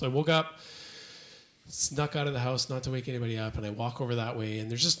 So I woke up, snuck out of the house not to wake anybody up, and I walk over that way and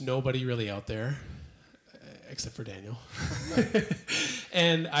there's just nobody really out there except for Daniel.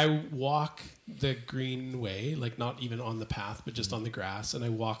 And I walk the green way, like not even on the path, but just on the grass. And I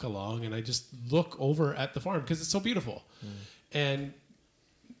walk along and I just look over at the farm because it's so beautiful. And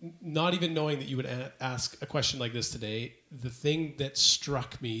not even knowing that you would ask a question like this today, the thing that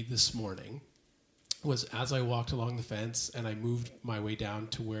struck me this morning was as I walked along the fence and I moved my way down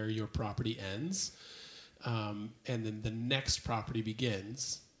to where your property ends, and then the next property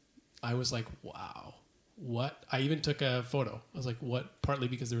begins, I was like, wow. What? I even took a photo. I was like, what? Partly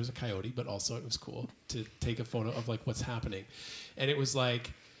because there was a coyote, but also it was cool to take a photo of like what's happening. And it was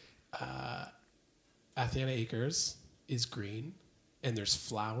like, Athiana Acres is green, and there's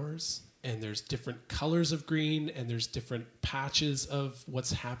flowers, and there's different colors of green, and there's different patches of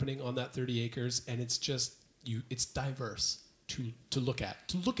what's happening on that 30 acres. And it's just, it's diverse to look at.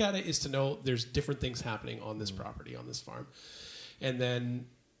 To look at it is to know there's different things happening on this property, on this farm. And then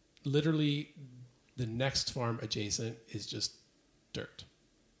literally the next farm adjacent is just dirt.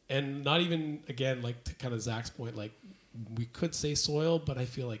 And not even, again, like to kind of Zach's point, like we could say soil, but I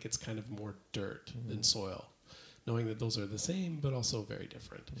feel like it's kind of more dirt than soil, knowing that those are the same, but also very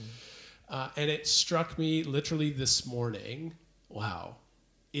different. And it struck me literally this morning, wow,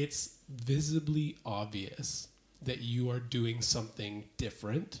 it's visibly obvious that you are doing something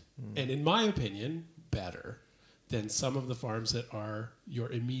different, and in my opinion, better than some of the farms that are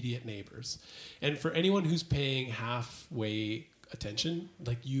your immediate neighbors. And for anyone who's paying halfway attention,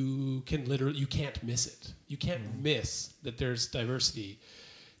 like you can't miss it. You can't miss that there's diversity,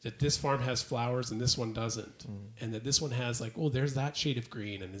 that this farm has flowers and this one doesn't. And that this one has like, oh, there's that shade of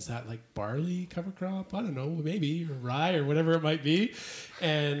green. And is that like barley cover crop? I don't know, maybe, or rye or whatever it might be.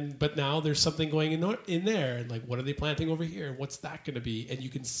 But now there's something going in there. And like, what are they planting over here? What's that going to be? And you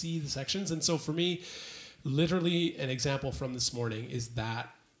can see the sections. And so for me, literally an example from this morning is that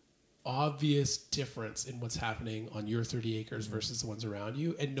obvious difference in what's happening on your 30 acres versus the ones around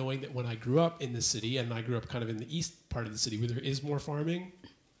you. And knowing that when I grew up in the city, and I grew up kind of in the east part of the city where there is more farming,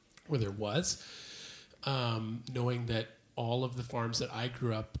 where there was, knowing that all of the farms that I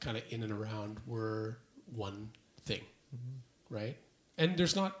grew up kind of in and around were one thing, right? And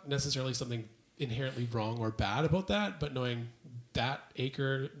there's not necessarily something inherently wrong or bad about that, but knowing that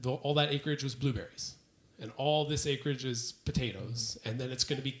acre, all that acreage was blueberries, and all this acreage is potatoes, and then it's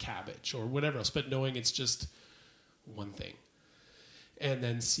going to be cabbage or whatever else, but knowing it's just one thing. And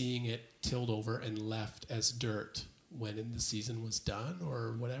then seeing it tilled over and left as dirt when the season was done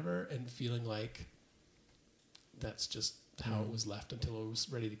or whatever, and feeling like that's just how it was left until it was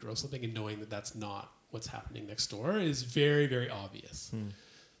ready to grow something, and knowing that that's not what's happening next door is very, very obvious.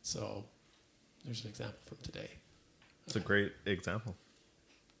 So there's an example from today. It's a great example.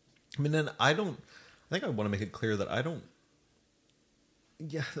 I mean, I think I want to make it clear that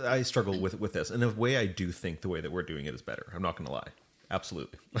I struggle with this. In a way, I do think the way that we're doing it is better. I'm not going to lie.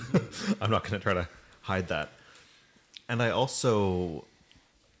 Absolutely. I'm not going to try to hide that. And I also,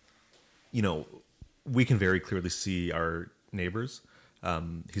 we can very clearly see our neighbors.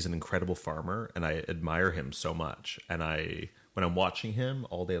 He's an incredible farmer, and I admire him so much. And when I'm watching him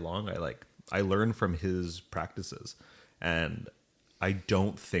all day long, I learn from his practices. And I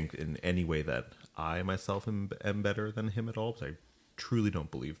don't think in any way that I myself am better than him at all, because I truly don't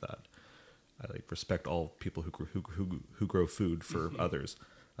believe that. I respect all people who grow food for others.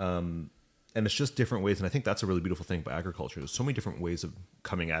 And it's just different ways. And I think that's a really beautiful thing about agriculture. There's so many different ways of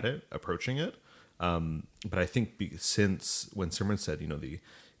coming at it, approaching it. But I think since when Simran said, the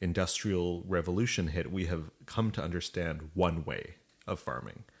Industrial Revolution hit, we have come to understand one way of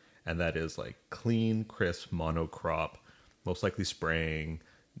farming. And that is clean, crisp, monocrop, most likely spraying,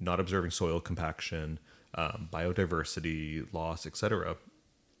 not observing soil compaction, biodiversity loss, etc.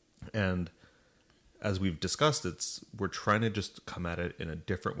 And as we've discussed, we're trying to just come at it in a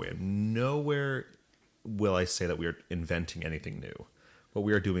different way. Nowhere will I say that we are inventing anything new. What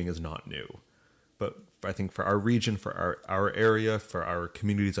we are doing is not new. But I think for our region, for our area, for our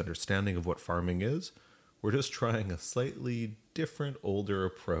community's understanding of what farming is, we're just trying a slightly different, older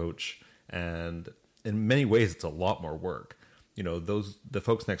approach. And in many ways, it's a lot more work. The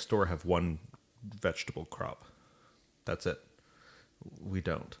folks next door have one vegetable crop. That's it. We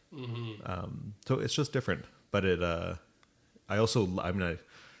don't. So it's just different. But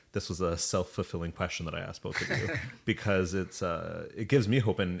this was a self-fulfilling question that I asked both of you because it gives me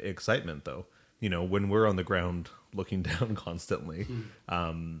hope and excitement, though. When we're on the ground looking down constantly.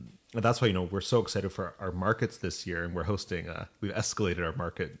 That's why, we're so excited for our markets this year, and we're hosting, we've escalated our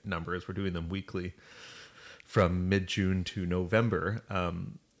market numbers. We're doing them weekly from mid-June to November.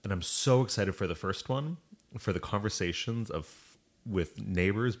 And I'm so excited for the first one, for the conversations with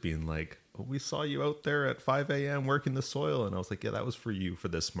neighbors being like, oh, we saw you out there at 5 a.m. working the soil. And I was like, yeah, that was for you for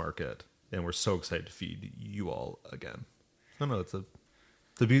this market. And we're so excited to feed you all again. No, it's a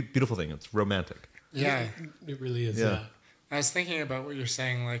beautiful thing. It's romantic. Yeah. It really is. Yeah. I was thinking about what you're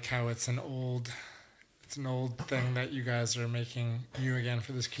saying, how it's an old thing that you guys are making new again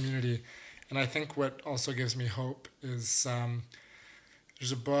for this community. And I think what also gives me hope is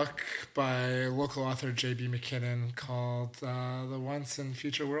there's a book by a local author, J.B. McKinnon, called The Once and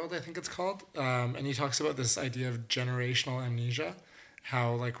Future World, I think it's called. And he talks about this idea of generational amnesia,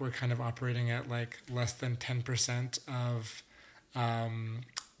 how we're kind of operating at less than 10% of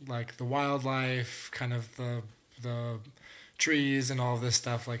the wildlife, kind of the trees and all of this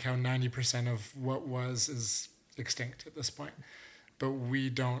stuff, how 90% of what was is extinct at this point. But we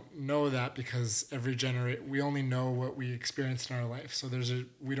don't know that because we only know what we experienced in our life. So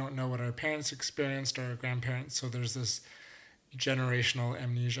we don't know what our parents experienced or our grandparents. So there's this generational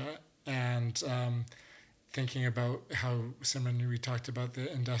amnesia. And thinking about how, Simran, we talked about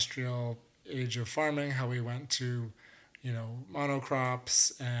the industrial age of farming, how we went to,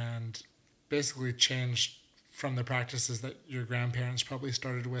 monocrops and basically changed from the practices that your grandparents probably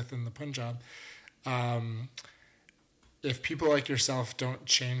started with in the Punjab. If people like yourself don't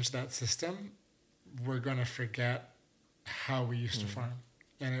change that system, we're going to forget how we used to farm,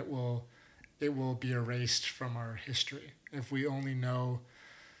 and it will be erased from our history. If we only know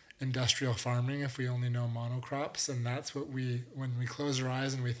industrial farming, if we only know monocrops, and that's what when we close our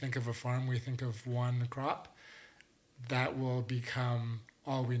eyes and we think of a farm, we think of one crop, that will become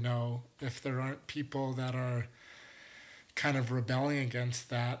all we know. If there aren't people that are kind of rebelling against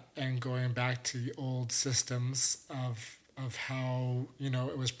that and going back to the old systems of how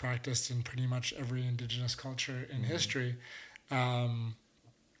it was practiced in pretty much every indigenous culture in history,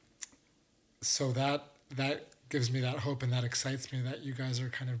 so that gives me that hope, and that excites me that you guys are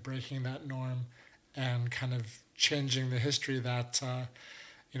kind of breaking that norm and kind of changing the history that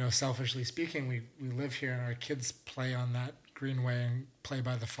selfishly speaking, we live here and our kids play on that greenway and play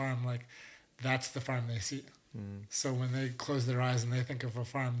by the farm. That's the farm they see. So when they close their eyes and they think of a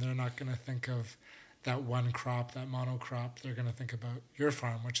farm, they're not going to think of that one crop, that monocrop. They're going to think about your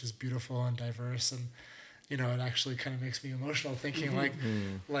farm, which is beautiful and diverse and, it actually kind of makes me emotional thinking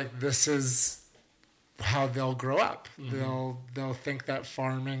like this is how they'll grow up. They'll think that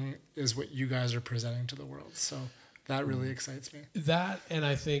farming is what you guys are presenting to the world. So that really excites me. That, and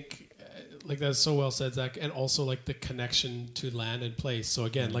I think like that's so well said, Zach, and also like the connection to land and place. So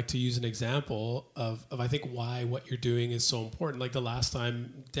again, like to use an example of I think why what you're doing is so important. Like the last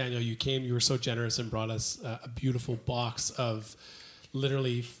time, Daniel, you came, you were so generous and brought us a beautiful box of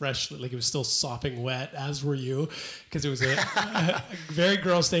literally fresh, like it was still sopping wet, as were you, because it was a very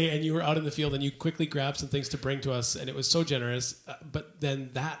gross day, and you were out in the field and you quickly grabbed some things to bring to us, and it was so generous. But then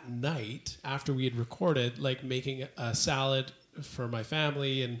that night, after we had recorded, like making a salad for my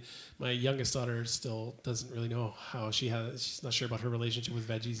family, and my youngest daughter still doesn't really know how she's not sure about her relationship with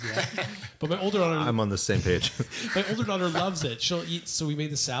veggies yet. But my older daughter, I'm on the same page. my older daughter loves it. She'll eat. So we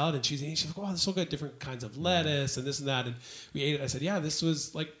made the salad, and she's eating. She's like, "Wow, this is so good! Different kinds of lettuce and this and that." And we ate it. I said, "Yeah, this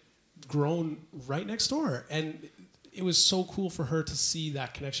was like grown right next door," and it was so cool for her to see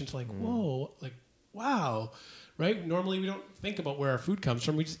that connection to like, whoa, like wow. Right? Normally we don't think about where our food comes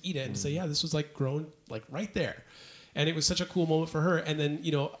from. We just eat it and say, yeah, this was like grown like right there. And it was such a cool moment for her. And then,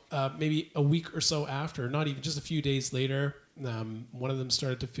 maybe a week or so after, not even just a few days later, one of them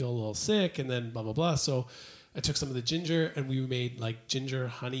started to feel a little sick, and then blah, blah, blah. So I took some of the ginger, and we made like ginger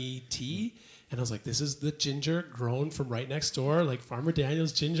honey tea. And I was like, this is the ginger grown from right next door, like Farmer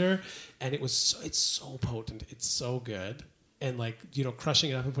Daniel's ginger. And it's so potent. It's so good. And like,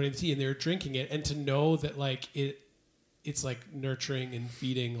 crushing it up and putting in the tea, and they're drinking it. And to know that like it's like nurturing and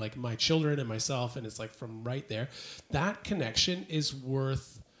feeding like my children and myself, and it's like from right there, that connection is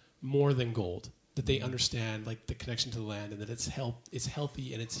worth more than gold. That they understand like the connection to the land, and that it's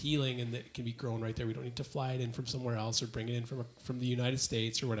healthy and it's healing, and that it can be grown right there. We don't need to fly it in from somewhere else or bring it in from the United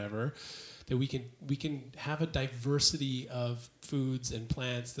States or whatever. That we can have a diversity of foods and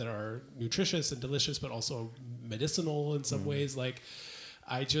plants that are nutritious and delicious, but also medicinal in some ways. Like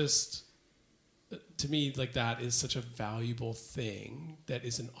to me, like that is such a valuable thing that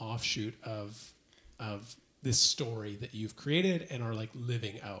is an offshoot of this story that you've created and are like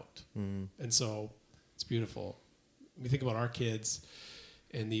living out. And so it's beautiful. We think about our kids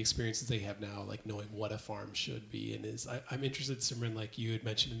and the experiences they have now, like knowing what a farm should be and is. I'm interested, Simran, like you had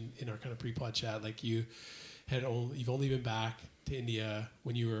mentioned in our kind of pre-pod chat, like you've only been back to India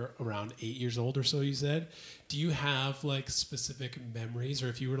when you were around 8 years old or so, you said. Do you have like specific memories, or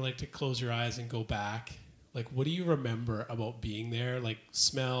if you were like to close your eyes and go back, like what do you remember about being there? Like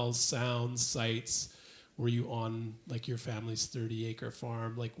smells, sounds, sights? Were you on like your family's 30-acre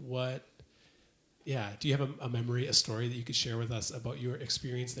farm? Like what? Yeah. Do you have a memory, a story that you could share with us about your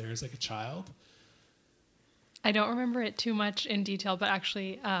experience there as like a child? I don't remember it too much in detail, but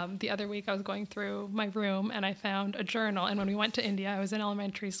actually the other week I was going through my room and I found a journal. And when we went to India, I was in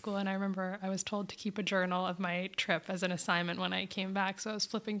elementary school, and I remember I was told to keep a journal of my trip as an assignment when I came back. So I was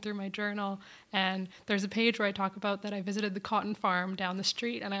flipping through my journal, and there's a page where I talk about that I visited the cotton farm down the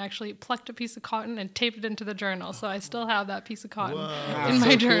street, and I actually plucked a piece of cotton and taped it into the journal. So I still have that piece of cotton in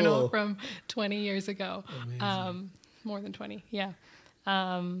my journal from 20 years ago. More than 20, yeah.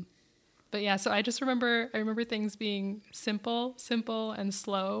 But yeah, so I remember things being simple and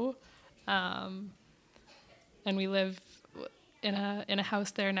slow. And we live in a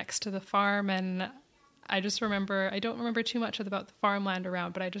house there next to the farm, and I don't remember too much about the farmland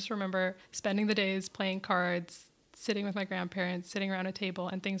around, but I just remember spending the days playing cards, sitting with my grandparents, sitting around a table,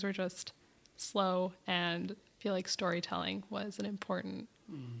 and things were just slow, and I feel like storytelling was an important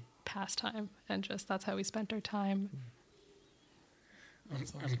pastime, and just that's how we spent our time.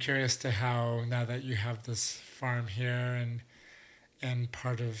 I'm curious to how, now that you have this farm here and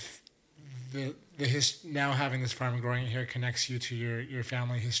part of now having this farm and growing it here connects you to your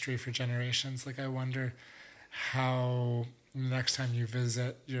family history for generations. Like I wonder how next time you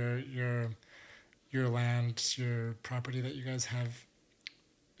visit your land, your property that you guys have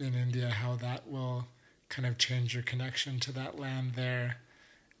in India, how that will kind of change your connection to that land there,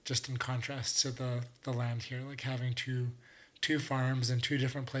 just in contrast to the land here, like having two farms in two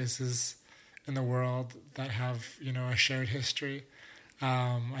different places in the world that have, a shared history.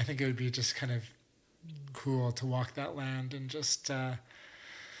 I think it would be just kind of cool to walk that land and just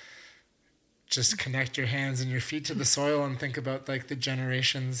connect your hands and your feet to the soil and think about like the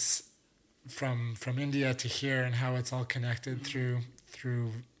generations from India to here and how it's all connected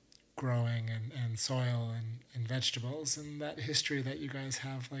through growing and soil and vegetables, and that history that you guys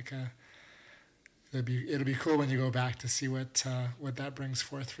have. Like it'll be cool when you go back to see what that brings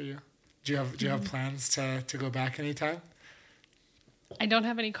forth for you. Do you have plans to go back anytime? I don't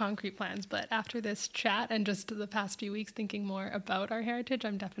have any concrete plans, but after this chat and just the past few weeks thinking more about our heritage,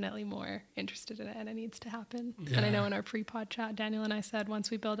 I'm definitely more interested in it, and it needs to happen. Yeah. And I know in our pre-pod chat, Daniel and I said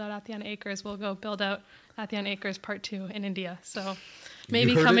once we build out Athiana Acres, we'll go build out Athiana Acres Part 2 in India. So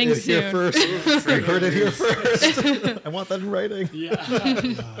maybe coming soon. You heard it here first. I want that in writing. Yeah.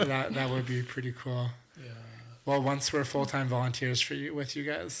 That would be pretty cool. Well, once we're full-time volunteers with you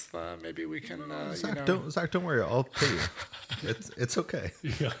guys, maybe we can. Zach, don't worry. I'll pay you. It's okay.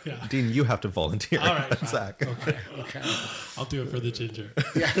 Yeah. Dean, you have to volunteer. All right, fine. Zach. Okay. I'll do it for the ginger.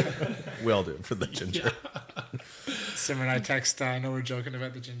 We all do it for the ginger. Simran, I text. I know we're joking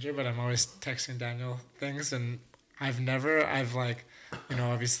about the ginger, but I'm always texting Daniel things, and I've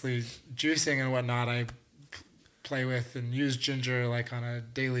obviously juicing and whatnot. I play with and use ginger like on a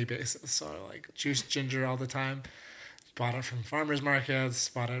daily basis. So I like juice ginger all the time. Bought it from farmers markets,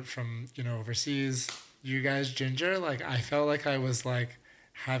 bought it from, overseas. You guys ginger, like I felt like I was like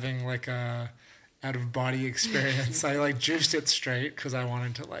having like a out of body experience. I like juiced it straight because I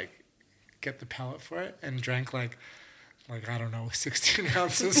wanted to like get the palate for it, and drank like I don't know, 16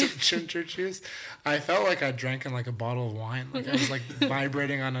 ounces of ginger juice. I felt like I drank in like a bottle of wine. Like I was like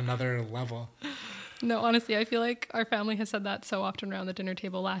vibrating on another level. No, honestly, I feel like our family has said that so often around the dinner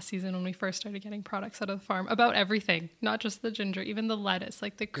table last season when we first started getting products out of the farm about everything, not just the ginger, even the lettuce,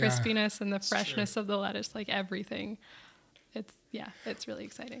 like the crispiness and the freshness of the lettuce, like everything. It's really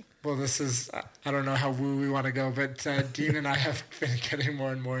exciting. Well, this is, I don't know how woo we want to go, but Dean and I have been getting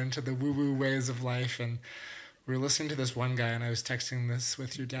more and more into the woo-woo ways of life. And we were listening to this one guy, and I was texting this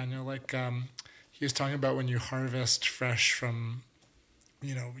with you, Daniel, like he was talking about when you harvest fresh from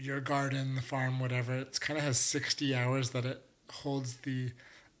your garden, the farm, whatever, it kind of has 60 hours that it holds the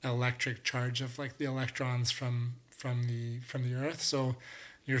electric charge of like the electrons from the earth. So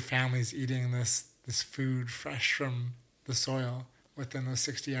your family's eating this food fresh from the soil within those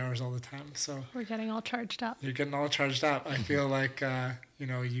 60 hours all the time. So we're getting all charged up. You're getting all charged up. I feel like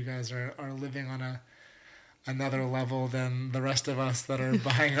you guys are living on another level than the rest of us that are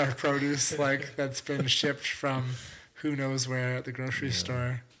buying our produce like that's been shipped from who knows where at the grocery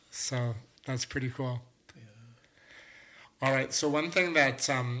store. So that's pretty cool. Yeah. All right. So one thing that,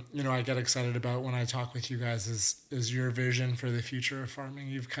 I get excited about when I talk with you guys is your vision for the future of farming.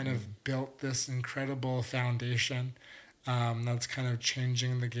 You've kind of built this incredible foundation that's kind of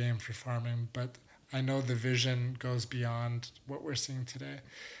changing the game for farming. But I know the vision goes beyond what we're seeing today.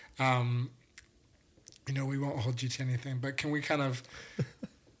 We won't hold you to anything, but can we kind of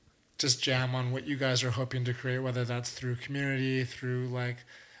just jam on what you guys are hoping to create, whether that's through community, through like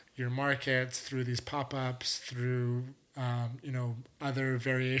your markets, through these pop-ups, through other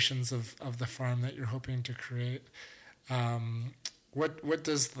variations of the farm that you're hoping to create. What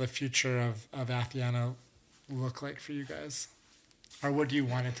does the future of Athiana look like for you guys, or what do you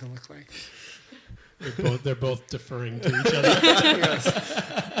want it to look like? They're both deferring to each other. Yes.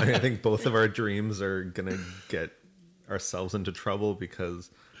 I think both of our dreams are gonna get ourselves into trouble because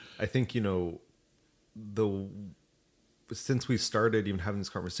I think, since we started even having these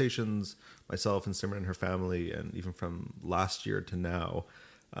conversations, myself and Simran and her family, and even from last year to now,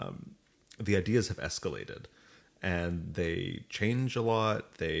 the ideas have escalated and they change a lot.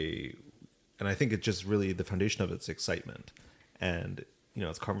 And I think it's just really the foundation of it's excitement. And,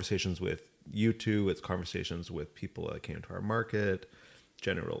 it's conversations with you two, it's conversations with people that came to our market,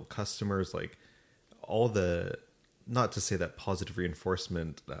 general customers, like all the, not to say that positive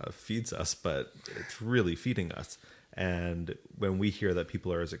reinforcement feeds us, but it's really feeding us. And when we hear that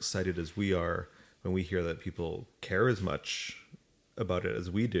people are as excited as we are, when we hear that people care as much about it as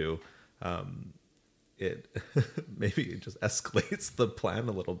we do, it maybe it just escalates the plan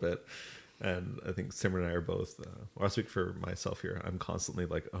a little bit. And I think Simran and I are both, I'll speak for myself here. I'm constantly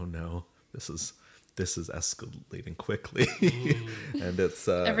like, oh no, this is escalating quickly. And it's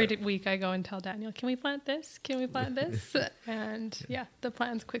every week I go and tell Daniel, can we plant this? Can we plant this? And the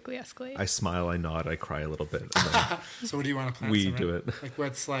plans quickly escalate. I smile, I nod, I cry a little bit. So what do you want to plant? We Simran? do it. Like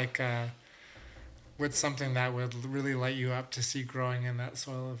what's something that would really light you up to see growing in that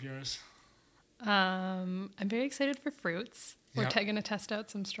soil of yours? I'm very excited for fruits. We're Yep. going to test out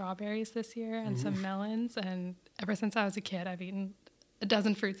some strawberries this year and some melons. And ever since I was a kid, I've eaten a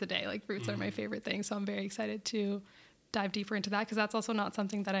dozen fruits a day. Like fruits are my favorite thing. So I'm very excited to dive deeper into that because that's also not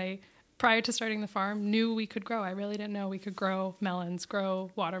something that I, prior to starting the farm, knew we could grow. I really didn't know we could grow melons,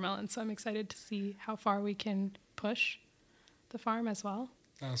 grow watermelons. So I'm excited to see how far we can push the farm as well.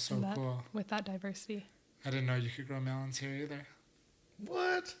 That's so cool. With that diversity. I didn't know you could grow melons here either.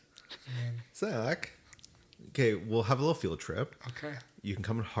 What? I mean, Zach? Okay, we'll have a little field trip. okay. You can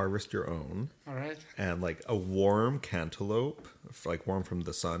come and harvest your own. All right. And like a warm cantaloupe, like warm from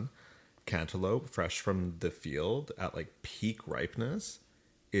the sun, cantaloupe, fresh from the field at like peak ripeness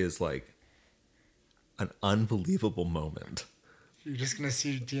is like an unbelievable moment. You're just gonna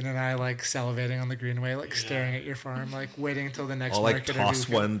see Dean and I like salivating on the greenway, like staring at your farm, like waiting until the next I'll like market.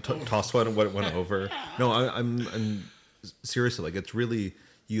 toss one when it went over. No, I'm seriously, like it's really,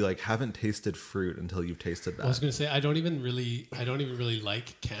 you like haven't tasted fruit until you've tasted that. I was going to say I don't even really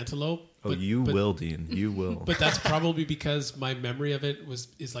like cantaloupe. But will, Dean. You will. But that's probably because my memory of it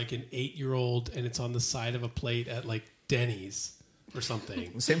is like an 8-year-old, and it's on the side of a plate at like Denny's or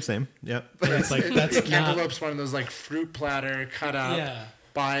something. Same. Yeah. It's like that's cantaloupe's one of those like fruit platter cut up. Yeah.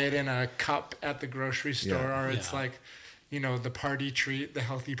 Buy it in a cup at the grocery store, Yeah. or it's like, you know, the party treat, the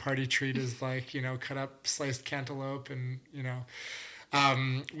healthy party treat is like, you know, cut up sliced cantaloupe, and you know.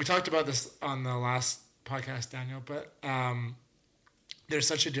 We talked about this on the last podcast, Daniel, but there's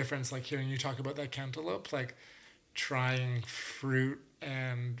such a difference, like hearing you talk about that cantaloupe, like trying fruit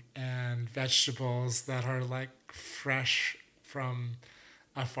and vegetables that are like fresh from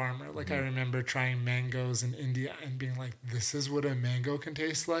a farmer. Like I remember trying mangoes in India and being like, this is what a mango can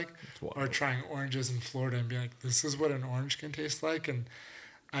taste like, or trying oranges in Florida and being like, this is what an orange can taste like. And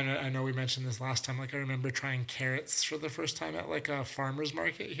I know we mentioned this last time. Like I remember trying carrots for the first time at like a farmer's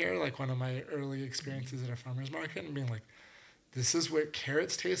market here, like one of my early experiences at a farmer's market, and being like, this is what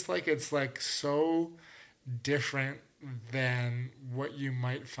carrots taste like. It's like so different than what you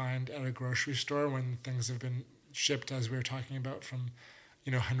might find at a grocery store when things have been shipped, as we were talking about, from,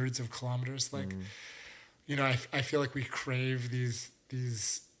 you know, hundreds of kilometers. Like, you know, I feel like we crave these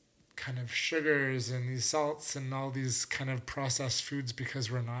kind of sugars and these salts and all these kind of processed foods because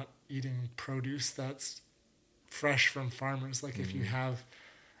we're not eating produce that's fresh from farmers. Like if you have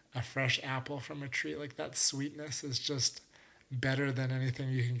a fresh apple from a tree, like that sweetness is just better than anything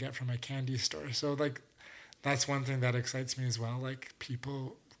you can get from a candy store. So like that's one thing that excites me as well, like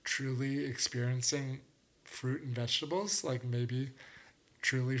people truly experiencing fruit and vegetables, like maybe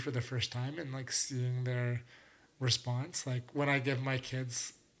truly for the first time, and like seeing their response. Like when I give my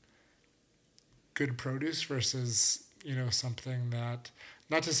kids good produce versus, you know, something that,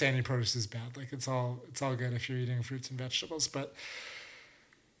 not to say any produce is bad, like it's all good if you're eating fruits and vegetables, but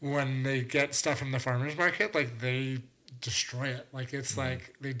when they get stuff from the farmer's market, like they destroy it. Like it's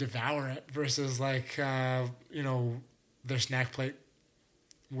like they devour it versus like you know, their snack plate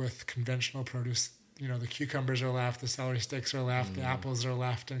with conventional produce, you know, the cucumbers are left, the celery sticks are left, the apples are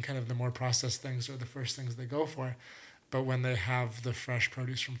left, and kind of the more processed things are the first things they go for. But when they have the fresh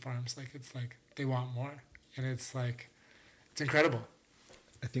produce from farms, like it's like they want more, and it's like it's incredible.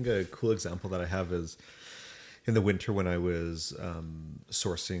 I think a cool example that I have is in the winter when I was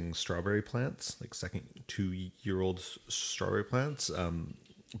sourcing strawberry plants, like 2-year-old strawberry plants,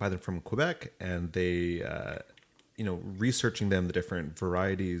 buy them from Quebec, and they, you know, researching them, the different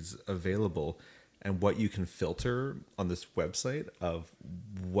varieties available, and what you can filter on this website of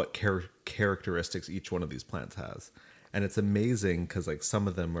what characteristics each one of these plants has. And it's amazing because like some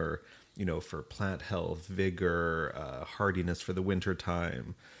of them are, you know, for plant health, vigor, hardiness for the winter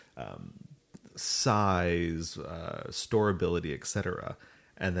time, size, storability, etc.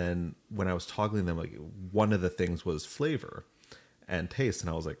 And then when I was toggling them, like one of the things was flavor and taste, and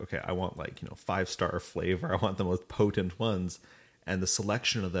I was like, okay, I want like, you know, 5-star flavor. I want the most potent ones. And the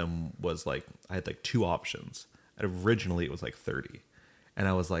selection of them was like, I had like 2 options. And originally it was like 30. And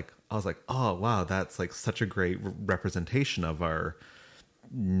I was like, oh wow, that's like such a great representation of our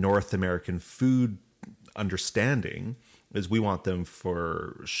North American food understanding, is we want them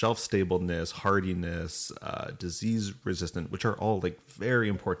for shelf stableness, hardiness, disease resistant, which are all like very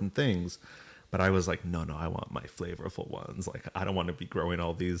important things. But I was like, no, I want my flavorful ones. Like I don't want to be growing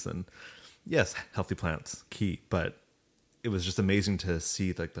all these. And yes, healthy plants, key. But it was just amazing to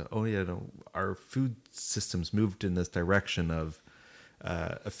see like our food systems moved in this direction of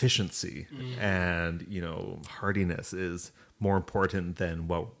efficiency, and, you know, hardiness is more important than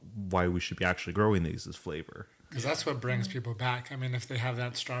why we should be actually growing these is flavor. Because that's what brings people back. I mean, if they have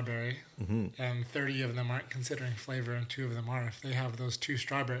that strawberry and 30 of them aren't considering flavor and 2 of them are, if they have those 2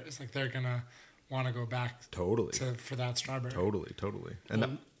 strawberries, like they're going to want to go back for that strawberry. Totally.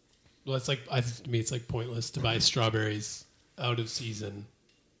 And well, it's like, to me, it's like pointless to buy strawberries out of season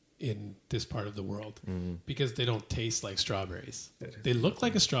in this part of the world because they don't taste like strawberries. They look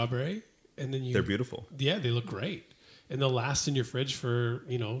like a strawberry, and then they're beautiful. Yeah, they look great, and they'll last in your fridge for,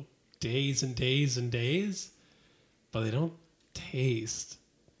 you know, days and days and days, but they don't taste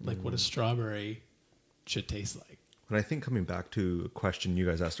like what a strawberry should taste like. And I think coming back to a question you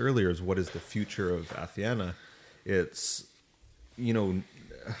guys asked earlier is what is the future of Athiana? It's you know,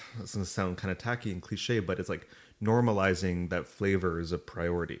 it's going to sound kind of tacky and cliche, but it's like normalizing that flavor is a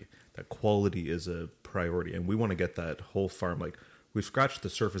priority, that quality is a priority. And we want to get that whole farm, like we've scratched the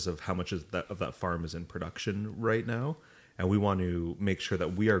surface of how much of that farm is in production right now. And we want to make sure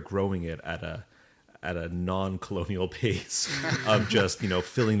that we are growing it at a non-colonial pace of just, you know,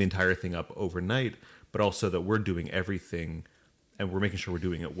 filling the entire thing up overnight, but also that we're doing everything and we're making sure we're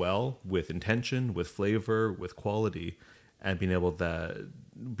doing it well, with intention, with flavor, with quality, and being able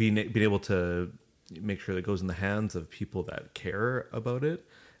to make sure that it goes in the hands of people that care about it.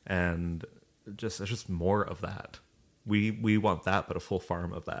 And it's just more of that. We want that, but a full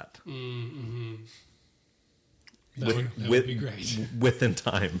farm of that. Mm-hmm. That would be great. Within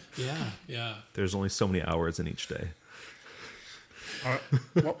time. Yeah. There's only so many hours in each day.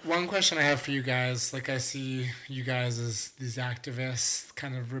 One question I have for you guys, like I see you guys as these activists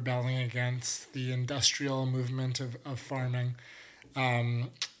kind of rebelling against the industrial movement of farming. And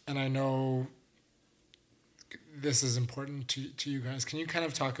I know this is important to you guys. Can you kind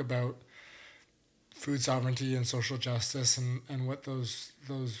of talk about food sovereignty and social justice and what those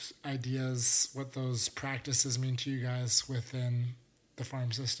ideas, what those practices mean to you guys within the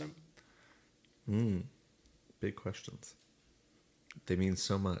farm system? Big questions. They mean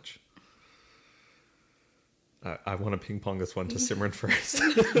so much. I want to ping pong this one to Simran first.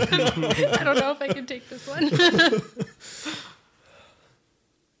 I don't know if I can take this one.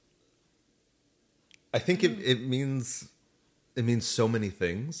 I think it means so many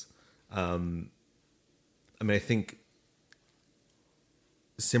things. I mean, I think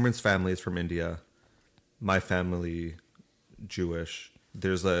Simran's family is from India. My family, Jewish.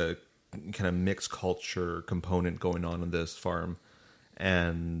 There's a kind of mixed culture component going on this farm.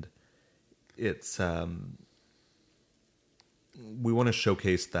 And it's, we want to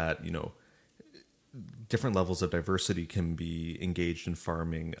showcase that, you know, different levels of diversity can be engaged in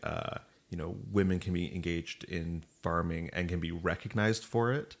farming. You know, women can be engaged in farming and can be recognized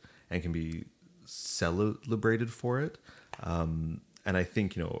for it and can be celebrated for it. And I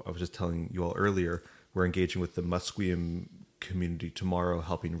think, you know, I was just telling you all earlier, we're engaging with the Musqueam community tomorrow,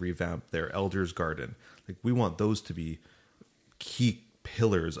 helping revamp their elders garden. Like, we want those to be key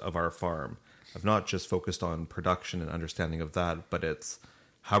pillars of our farm, of not just focused on production and understanding of that, but it's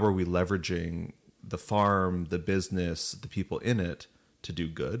how are we leveraging the farm, the business, the people in it to do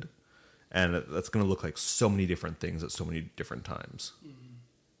good. And that's going to look like so many different things at so many different times. Mm-hmm.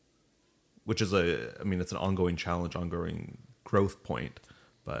 Which is it's an ongoing challenge, ongoing growth point,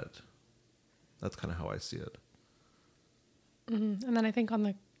 but that's kind of how I see it. Mm-hmm. And then I think on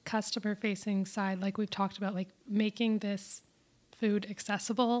the customer facing side, like we've talked about, like making this food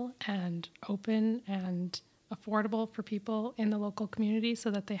accessible and open and affordable for people in the local community so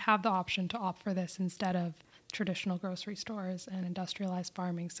that they have the option to opt for this instead of traditional grocery stores and industrialized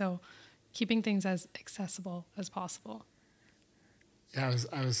farming. So keeping things as accessible as possible. Yeah,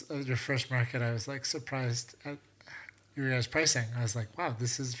 I was at your first market, I was like surprised at your guys' pricing. I was like, wow,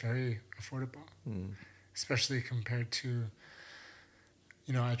 this is very affordable, especially compared to,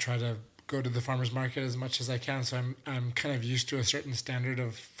 you know, I try to go to the farmer's market as much as I can. So I'm kind of used to a certain standard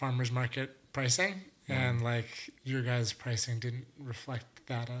of farmer's market pricing. And like your guys' pricing didn't reflect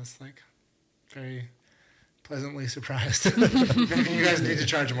that. I was like very pleasantly surprised. Maybe you guys need to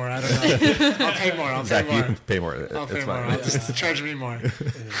charge more. I don't know. I'll pay more. I'll Zach, pay more. you can pay more. I'll pay it's more. fine. I'll just charge me more.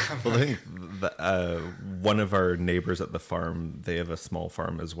 Well, I think one of our neighbors at the farm, they have a small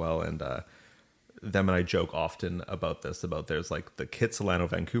farm as well, and them and I joke often about this. About there's like the Kitsilano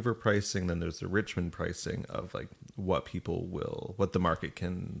Vancouver pricing, then there's the Richmond pricing of like what the market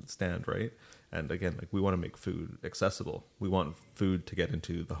can stand, right? And again, like we want to make food accessible. We want food to get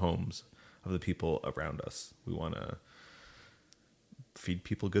into the homes of the people around us. We want to feed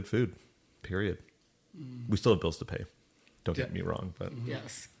people good food, period. We still have bills to pay. Don't get me wrong, but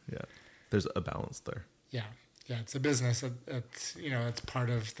yes, yeah, there's a balance there. Yeah, it's a business. It's it's part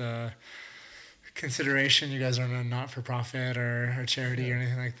of the consideration. You guys are a not-for-profit or a charity or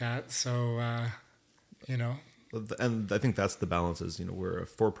anything like that. So, And I think that's the balance is, we're a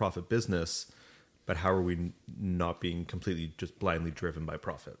for-profit business, but how are we not being completely just blindly driven by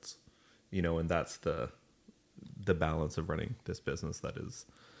profits? And that's the balance of running this business that is,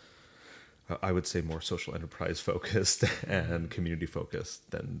 I would say, more social enterprise focused and community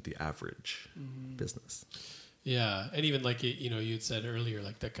focused than the average business. Yeah, and even like you'd said earlier,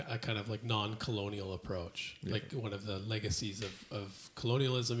 like a kind of like non-colonial approach. Yeah. Like one of the legacies of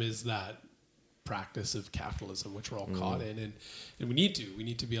colonialism is that practice of capitalism, which we're all caught in, and we need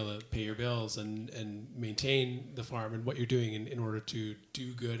to be able to pay your bills and maintain the farm and what you're doing in order to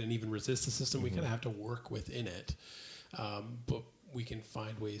do good and even resist the system. We kind of have to work within it. but we can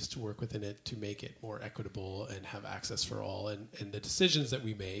find ways to work within it to make it more equitable and have access for all. And the decisions that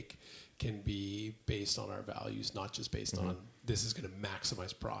we make can be based on our values, not just based on this is going to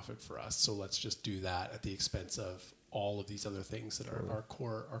maximize profit for us. So let's just do that at the expense of all of these other things that are our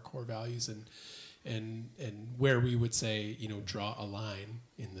core values, and where we would say, draw a line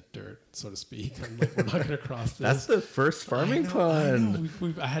in the dirt, so to speak. And like, we're not going to cross this. That's the first farming pun.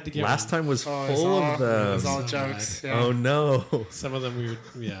 I had to get last time was full of them. It was all jokes. Yeah. Oh no! Some of them we would,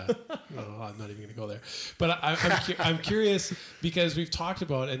 yeah. No, I'm not even going to go there. But I'm curious because we've talked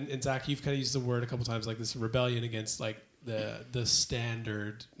about, and Zach, you've kind of used the word a couple times, like this rebellion against like the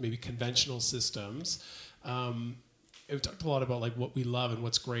standard, maybe conventional systems. We've talked a lot about like what we love and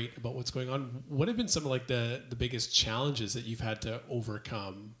what's great about what's going on. What have been some of like the biggest challenges that you've had to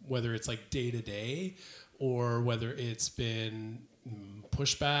overcome, whether it's like day to day or whether it's been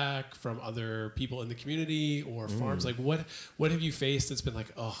pushback from other people in the community or farms? Like what have you faced that's been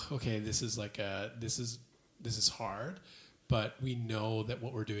like, oh, okay, this is like this is hard, but we know that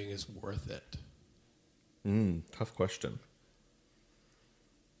what we're doing is worth it? Tough question.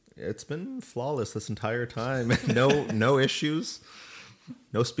 It's been flawless this entire time. No issues,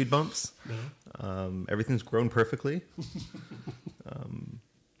 no speed bumps. No. Everything's grown perfectly.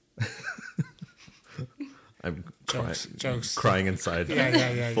 I'm Jokes. crying inside.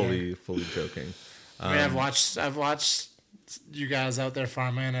 Yeah. Fully joking. I mean, I've watched you guys out there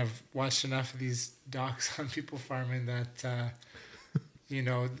farming, and I've watched enough of these docs on people farming that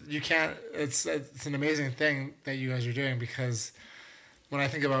you can't. It's an amazing thing that you guys are doing, because when I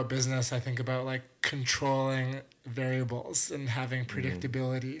think about business, I think about like controlling variables and having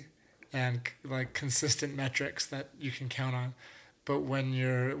predictability and like consistent metrics that you can count on. But when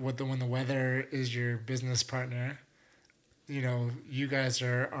the weather is your business partner, you guys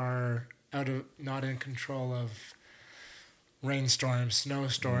are not in control of rainstorms,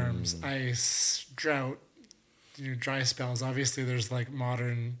 snowstorms, ice, drought, dry spells. Obviously there's like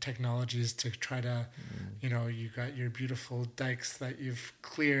modern technologies to try to, you got your beautiful dikes that you've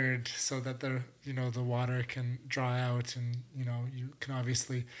cleared so that the water can dry out, and, you can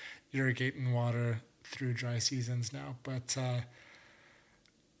obviously irrigate in water through dry seasons now. But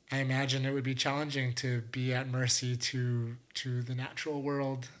I imagine it would be challenging to be at mercy to the natural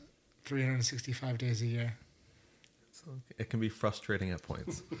world 365 days a year. So it can be frustrating at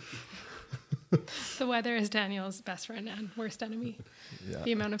points. The weather is Daniel's best friend and worst enemy. Yeah.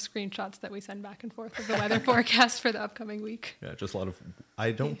 The amount of screenshots that we send back and forth of the weather forecast for the upcoming week. Yeah, just a lot of,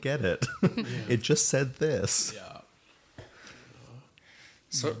 I don't get it. It just said this. Yeah.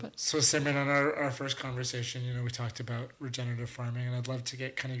 So Simran, on our first conversation, we talked about regenerative farming, and I'd love to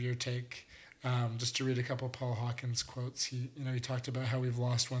get kind of your take, just to read a couple of Paul Hawkins quotes. He talked about how we've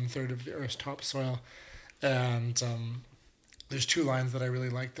lost 1/3 of the Earth's topsoil, and there's two lines that I really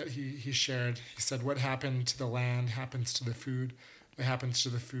like that he shared. He said, "What happened to the land happens to the food. What happens to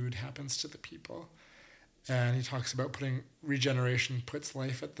the food happens to the people." And he talks about regeneration puts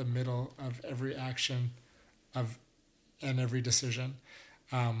life at the middle of every action and every decision.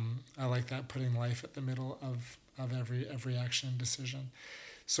 I like that, putting life at the middle of every action and decision.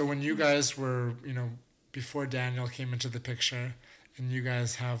 So when you guys were, before Daniel came into the picture, and you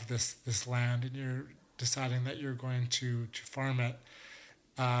guys have this land and you're deciding that you're going to farm it,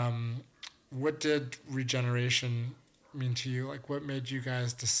 what did regeneration mean to you? Like, what made you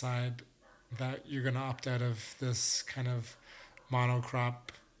guys decide that you're going to opt out of this kind of monocrop,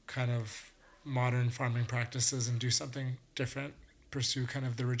 kind of modern farming practices and do something different, pursue kind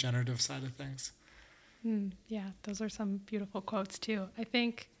of the regenerative side of things? Yeah, those are some beautiful quotes too. I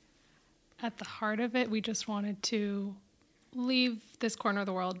think at the heart of it, we just wanted to leave this corner of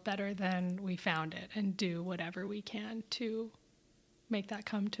the world better than we found it and do whatever we can to make that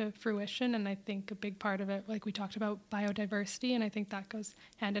come to fruition. And I think a big part of it, like we talked about biodiversity, and I think that goes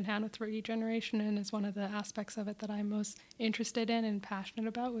hand in hand with regeneration, and is one of the aspects of it that I'm most interested in and passionate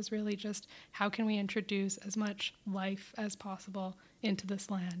about, was really just how can we introduce as much life as possible into this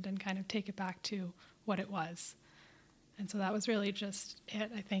land and kind of take it back to what it was. And so that was really just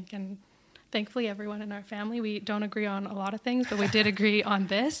it, I think. And thankfully, everyone in our family, we don't agree on a lot of things, but we did agree on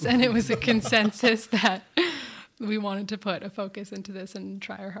this, and it was a consensus that we wanted to put a focus into this and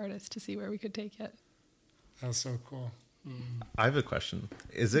try our hardest to see where we could take it. That's so cool. I have a question.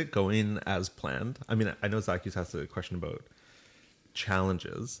 Is it going as planned? I mean, I know Zacchaeus has a question about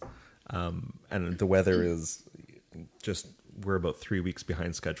challenges, and the weather is just, we're about 3 weeks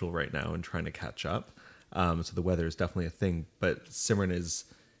behind schedule right now and trying to catch up. So the weather is definitely a thing, but Simran, is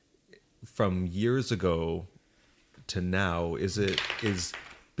from years ago to now, is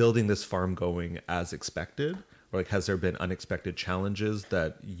building this farm going as expected, Or like, has there been unexpected challenges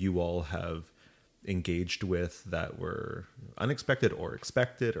that you all have engaged with that were unexpected or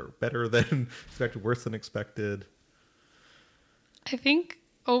expected or better than expected, worse than expected? I think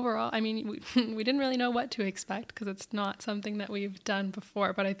overall, I mean, we didn't really know what to expect because it's not something that we've done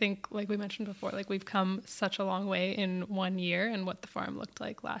before. But I think, like we mentioned before, like we've come such a long way in 1 year, and what the farm looked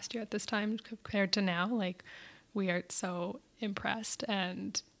like last year at this time compared to now. Like, we are so impressed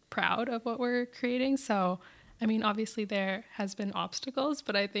and proud of what we're creating. So, I mean, obviously there has been obstacles,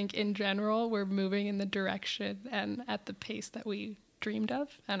 but I think in general, we're moving in the direction and at the pace that we dreamed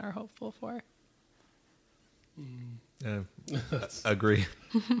of and are hopeful for. Yeah, agree.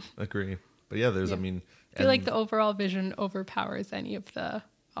 But yeah, there's, Yeah. I mean, I feel like the overall vision overpowers any of the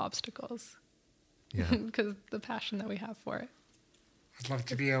obstacles. yeah, Because the passion that we have for it. I'd love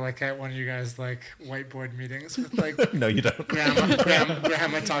to be like at one of you guys like whiteboard meetings with like no, you don't.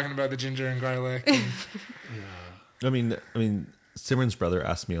 grandma talking about the ginger and garlic. And, I mean, Simran's brother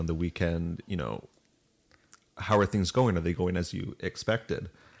asked me on the weekend, how are things going? Are they going as you expected?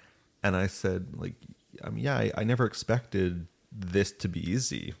 And I said, like, I mean, yeah, I never expected this to be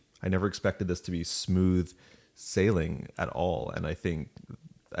easy. I never expected this to be smooth sailing at all. And I think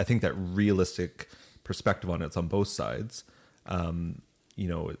that realistic perspective on it's on both sides.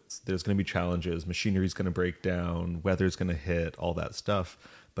 There's going to be challenges. Machinery's going to break down. Weather's going to hit. All that stuff.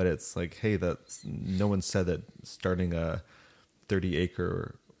 But it's like, hey, no one said that starting a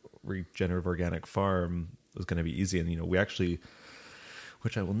 30-acre regenerative organic farm was going to be easy. And we actually,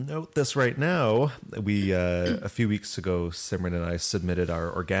 which I will note this right now, we a few weeks ago, Simran and I submitted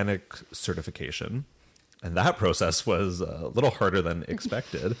our organic certification, and that process was a little harder than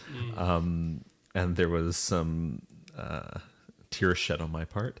expected. And there was some tears shed on my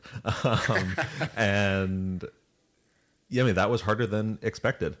part. And yeah, I mean, that was harder than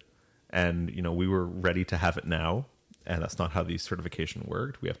expected. And, we were ready to have it now. And that's not how the certification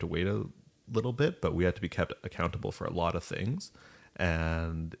worked. We have to wait a little bit, but we had to be kept accountable for a lot of things.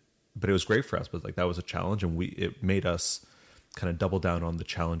 But it was great for us. But like, that was a challenge, and it made us kind of double down on the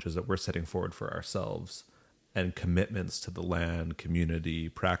challenges that we're setting forward for ourselves and commitments to the land, community,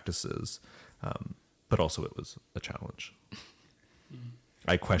 practices. But also it was a challenge.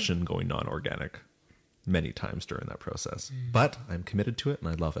 I questioned going non-organic many times during that process, but I'm committed to it and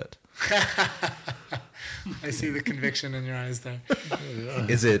I love it. I see the conviction in your eyes there.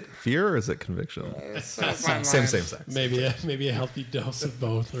 Is it fear or is it conviction? Same sex. Maybe a healthy dose of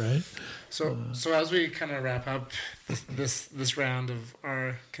both, right? So as we kind of wrap up this round of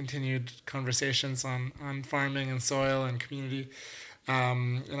our continued conversations on farming and soil and community,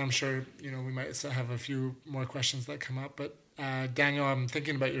 and I'm sure we might still have a few more questions that come up. But Daniel, I'm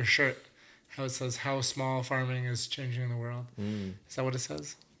thinking about your shirt. How it says how small farming is changing the world. Is that what it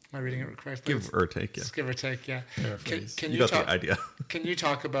says? Am I reading it correctly? Give or take, yeah. Give or take, yeah. Can you got the idea. Can you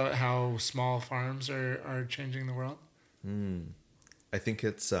talk about how small farms are changing the world? I think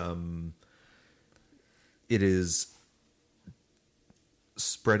it is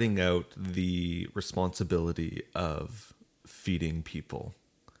spreading out the responsibility of feeding people.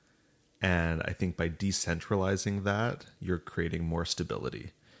 And I think by decentralizing that, you're creating more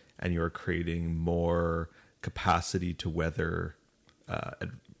stability. And you're creating more capacity to weather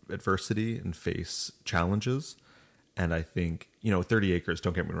adversity and face challenges. And I think, 30 acres,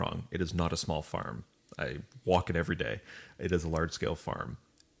 don't get me wrong, it is not a small farm. I walk it every day. It is a large-scale farm.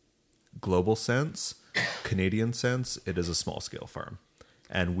 Global sense, Canadian sense, it is a small-scale farm.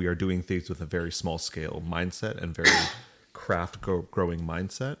 And we are doing things with a very small-scale mindset and very craft-growing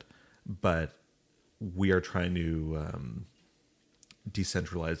mindset. But we are trying to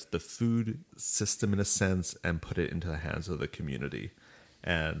decentralize the food system in a sense and put it into the hands of the community.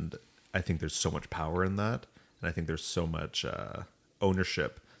 And I think there's so much power in that. And I think there's so much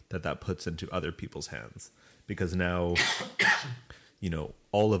ownership that puts into other people's hands. Because now,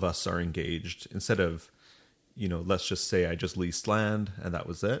 all of us are engaged. Instead of, let's just say I just leased land and that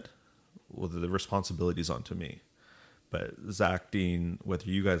was it. Well, the responsibility is onto me. But Zach, Dean, whether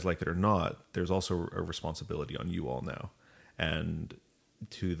you guys like it or not, there's also a responsibility on you all now. And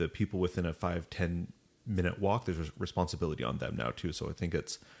to the people within a 5-10 minute walk, there's a responsibility on them now too. So I think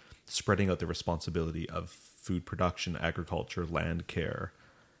it's spreading out the responsibility of food production, agriculture, land care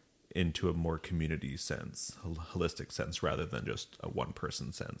into a more community sense, holistic sense, rather than just a one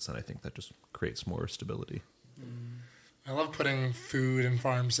person sense. And I think that just creates more stability. I love putting food and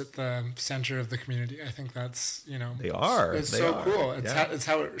farms at the center of the community. I think that's, they are. It's they so are. cool. Yeah. It's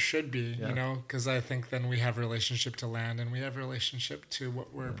how it should be, Yeah. because I think then we have a relationship to land and we have a relationship to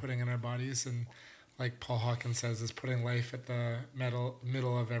what we're putting in our bodies. And like Paul Hawkins says, is putting life at the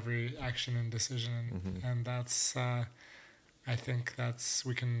middle of every action and decision, and that's I think that's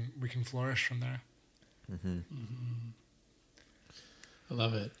we can flourish from there. I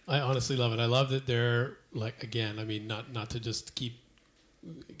love it. I honestly love it. I love that they're like, again, I mean, not to just keep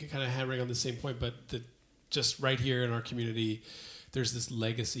kind of hammering on the same point, but that just right here in our community, there's this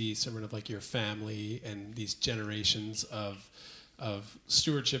legacy, Simran, of like your family and these generations of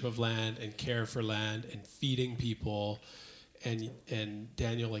stewardship of land and care for land and feeding people, and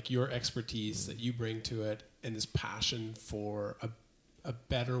Daniel, like your expertise that you bring to it and this passion for a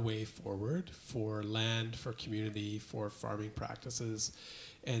better way forward for land, for community, for farming practices,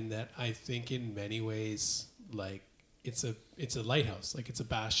 and that I think in many ways, like it's a lighthouse, like it's a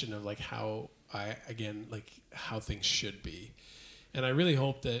bastion of like how things should be. And I really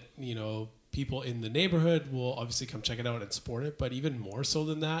hope that, you know, people in the neighborhood will obviously come check it out and support it, but even more so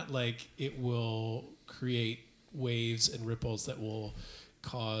than that, like it will create waves and ripples that will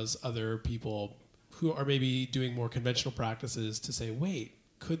cause other people who are maybe doing more conventional practices to say, wait,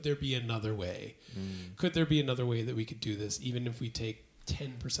 could there be another way? Could there be another way that we could do this, even if we take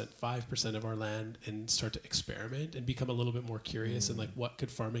 10%, 5% of our land and start to experiment and become a little bit more curious and like, what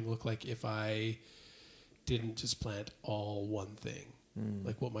could farming look like if I didn't just plant all one thing?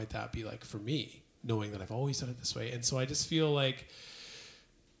 Like, what might that be like for me, knowing that I've always done it this way? And so I just feel like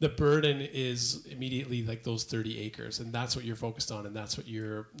the burden is immediately like those 30 acres, and that's what you're focused on, and that's what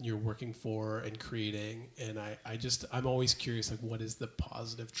you're working for and creating. And I'm always curious, like, what is the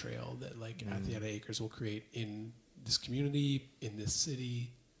positive trail that like Athiana Acres will create in this community, in this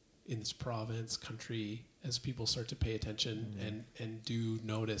city, in this province, country, as people start to pay attention and do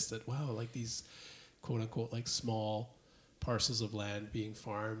notice that, wow, like these quote unquote like small parcels of land being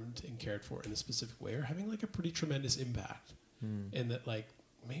farmed and cared for in a specific way are having like a pretty tremendous impact. And that like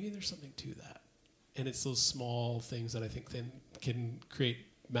maybe there's something to that. And it's those small things that I think then can create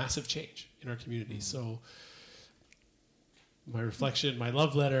massive change in our community. So my reflection, my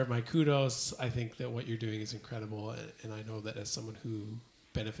love letter, my kudos, I think that what you're doing is incredible. And I know that as someone who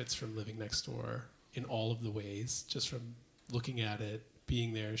benefits from living next door in all of the ways, just from looking at it,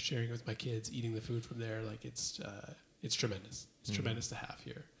 being there, sharing it with my kids, eating the food from there, like it's tremendous. It's tremendous to have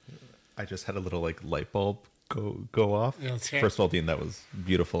here. I just had a little like light bulb go off. Yeah, First of all, Dean, that was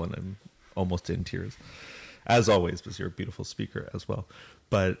beautiful, and I'm almost in tears, as always, because you're a beautiful speaker as well.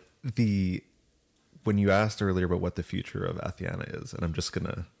 But when you asked earlier about what the future of Athiana is, and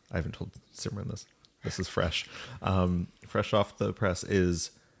I haven't told Simran this. This is fresh, fresh off the press.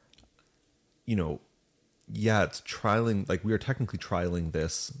 Is, you know, yeah, it's trialing. Like we are technically trialing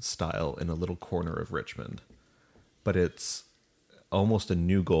this style in a little corner of Richmond, but it's almost a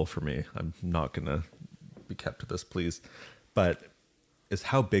new goal for me. I'm not gonna be kept to this, please, but is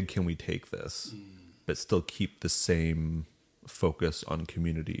how big can we take this but still keep the same focus on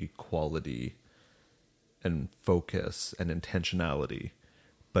community quality and focus and intentionality,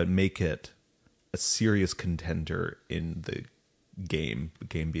 but make it a serious contender in the game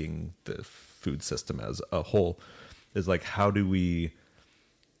being the food system as a whole. Is like, how do we,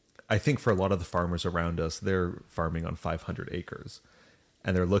 I think for a lot of the farmers around us, they're farming on 500 acres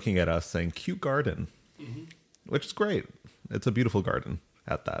and they're looking at us saying, cute garden, which is great. It's a beautiful garden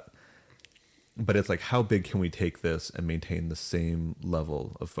at that. But it's like, how big can we take this and maintain the same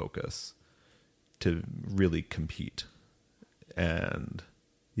level of focus to really compete? And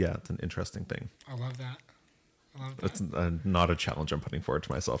yeah, it's an interesting thing. I love that. It's not a challenge I'm putting forward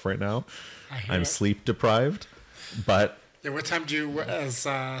to myself right now. I'm it. sleep deprived, but Yeah, what time do you,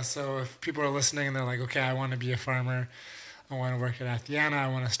 so if people are listening and they're like, okay, I want to be a farmer, I want to work at Athiana, I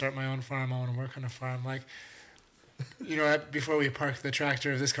want to start my own farm, I want to work on a farm, like, you know, before we park the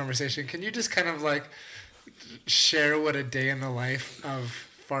tractor of this conversation, can you just kind of like share what a day in the life of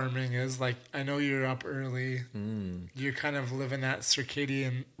farming is? Like, I know you're up early, you're kind of living that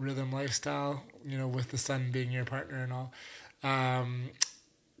circadian rhythm lifestyle, you know, with the sun being your partner and all.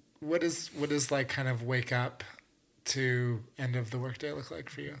 What is like kind of wake up to end of the workday look like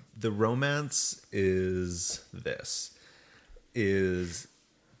for you? the romance is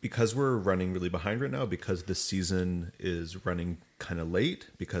because we're running really behind right now, because the season is running kind of late,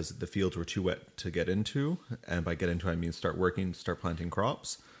 because the fields were too wet to get into. And by get into, I mean start working, start planting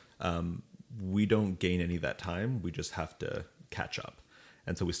crops. We don't gain any of that time. We just have to catch up.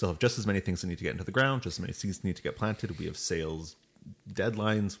 And so we still have just as many things that need to get into the ground, just as many seeds need to get planted. We have sales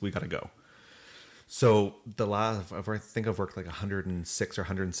deadlines. We got to go. So I think I've worked like 106 or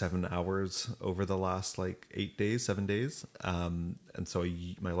 107 hours over the last like 7 days. And so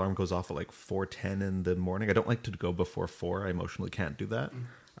my alarm goes off at like 4:10 in the morning. I don't like to go before 4. I emotionally can't do that.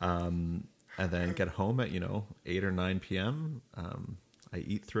 and then get home at 8 or 9 p.m. I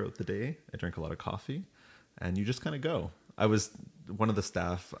eat throughout the day. I drink a lot of coffee, and you just kind of go. I was one of the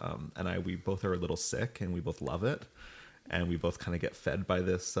staff, and we both are a little sick, and we both love it, and we both kind of get fed by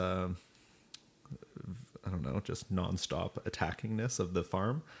this. I don't know, just nonstop attackingness of the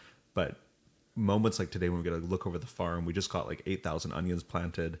farm. But moments like today when we get to look over the farm, we just got like 8,000 onions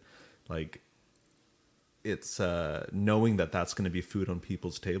planted. Like, it's knowing that that's going to be food on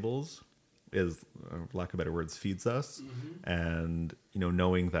people's tables is, for lack of better words, feeds us. And,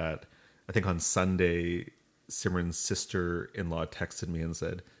 knowing that, I think on Sunday, Simran's sister-in-law texted me and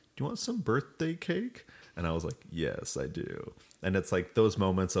said, "Do you want some birthday cake?" And I was like, "Yes, I do." And it's like those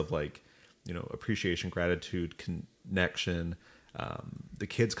moments of like, appreciation, gratitude, connection. The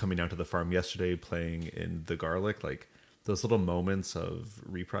kids coming down to the farm yesterday playing in the garlic, like those little moments of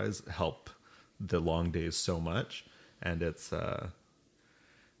reprise help the long days so much. And it's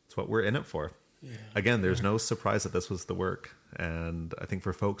what we're in it for. Yeah. Again, there's no surprise that this was the work. And I think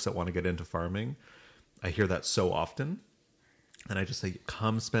for folks that want to get into farming, I hear that so often. And I just say,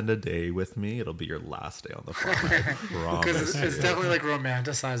 come spend a day with me. It'll be your last day on the farm. I promise. Because it's definitely like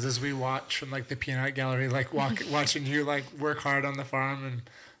romanticized as we watch from like the peanut gallery, like watching you like work hard on the farm, and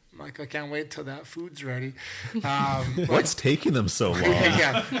I'm like, I can't wait till that food's ready. What's taking them so long?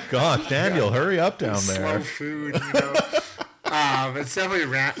 Yeah. God, Daniel, hurry up down there. Slow food, It's definitely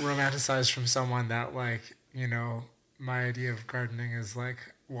romanticized from someone that like, my idea of gardening is like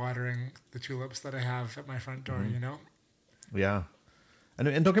watering the tulips that I have at my front door, Yeah.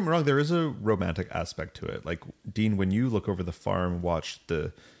 And don't get me wrong, there is a romantic aspect to it. Like, Dean, when you look over the farm, watch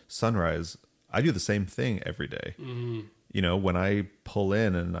the sunrise, I do the same thing every day. When I pull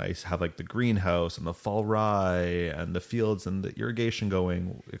in and I have like the greenhouse and the fall rye and the fields and the irrigation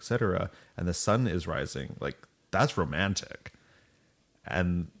going, etc., and the sun is rising, like that's romantic.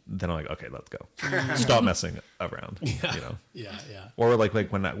 And then I'm like, okay, let's go. Stop messing around. Yeah. Or like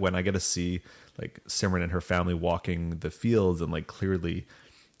when I get to see like Simran and her family walking the fields and like clearly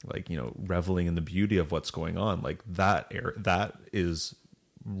like, reveling in the beauty of what's going on, like that is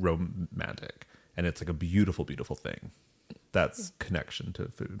romantic. And it's like a beautiful, beautiful thing. That's connection to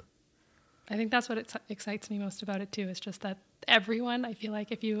food. I think that's what excites me most about it too. It's just that everyone, I feel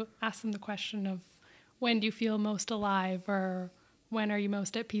like if you ask them the question of when do you feel most alive or when are you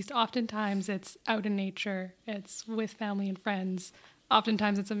most at peace, oftentimes it's out in nature, it's with family and friends.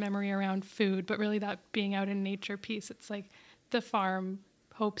 Oftentimes it's a memory around food, but really that being out in nature piece, it's like the farm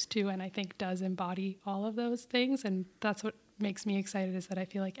hopes to, and I think does embody all of those things. And that's what makes me excited, is that I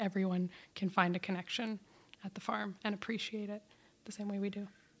feel like everyone can find a connection at the farm and appreciate it the same way we do.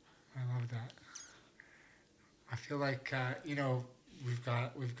 I love that. I feel like, we've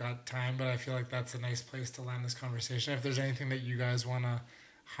got time, but I feel like that's a nice place to land this conversation. If there's anything that you guys want to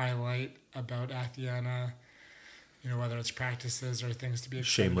highlight about Athiana, whether it's practices or things to be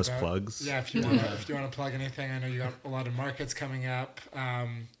excited shameless about. Plugs. Yeah, if you want to plug anything, I know you got a lot of markets coming up.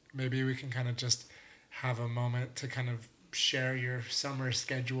 Maybe we can kind of just have a moment to kind of share your summer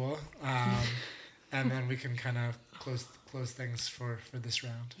schedule, and then we can kind of close things for this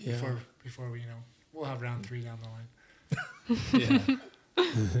round. Yeah. Before we we'll have round 3 down the line. Yeah.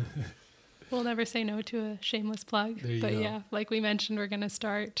 We'll never say no to a shameless plug. But yeah, like we mentioned, we're going to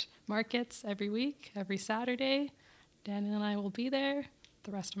start markets every week, every Saturday. Daniel and I will be there.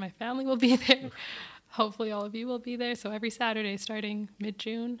 The rest of my family will be there. Hopefully all of you will be there. So every Saturday starting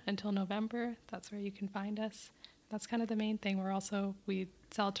mid-June until November, that's where you can find us. That's kind of the main thing. We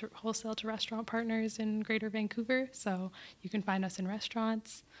sell to wholesale to restaurant partners in Greater Vancouver. So you can find us in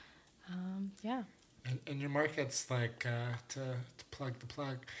restaurants. Yeah. And your markets, like, to plug the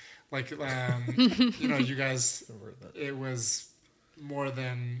plug, like, you guys, it was more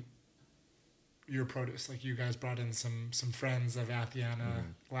than your produce. Like, you guys brought in some friends of Athiana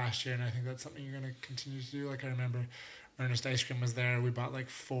last year, and I think that's something you're going to continue to do. Like, I remember Ernest Ice Cream was there. We bought, like,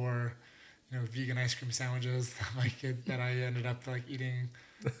 4, vegan ice cream sandwiches that I ended up, like, eating,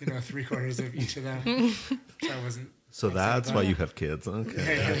 3/4 of each of them, which I wasn't. So that's why you have kids.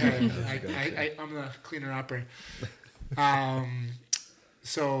 Okay. I'm the cleaner upper.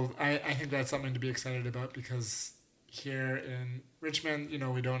 So I think that's something to be excited about, because here in Richmond,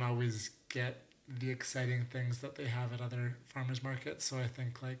 we don't always get the exciting things that they have at other farmers markets. So I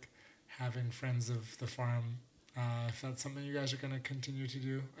think like having friends of the farm, if that's something you guys are going to continue to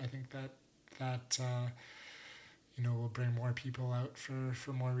do, I think that will bring more people out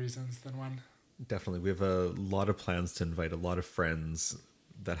for more reasons than one. Definitely. We have a lot of plans to invite a lot of friends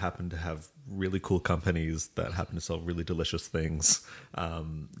that happen to have really cool companies that happen to sell really delicious things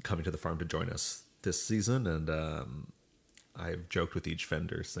coming to the farm to join us this season. And I've joked with each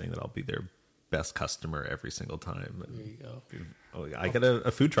vendor saying that I'll be their best customer every single time. There you go. Oh, I get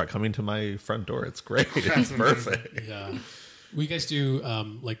a food truck coming to my front door. It's great. It's perfect. Yeah. Will you guys do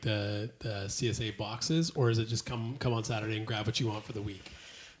like the CSA boxes, or is it just come on Saturday and grab what you want for the week?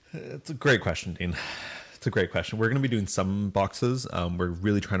 It's a great question, Dean. It's a great question. We're going to be doing some boxes. We're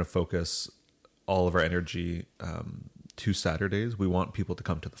really trying to focus all of our energy 2 Saturdays. We want people to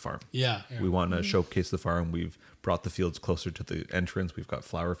come to the farm. Yeah. We want to showcase the farm. We've brought the fields closer to the entrance. We've got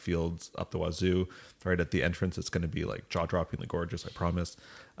flower fields up the wazoo. Right at the entrance, it's going to be like jaw-droppingly gorgeous, I promise.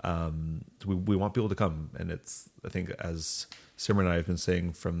 We want people to come. And I think as Simran and I have been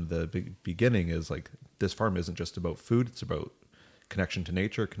saying from the beginning, is like this farm isn't just about food. It's about connection to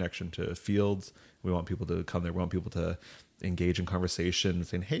nature, connection to fields. We want people to come there. We want people to engage in conversation,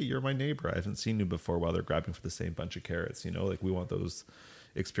 saying, hey, you're my neighbor. I haven't seen you before, while they're grabbing for the same bunch of carrots. Like we want those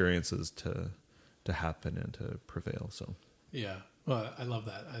experiences to happen and to prevail. So yeah, well, I love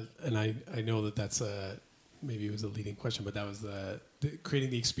that. I know that's maybe it was a leading question, but that was the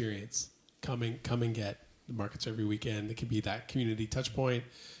creating the experience. Come and get the markets every weekend. It can be that community touch point.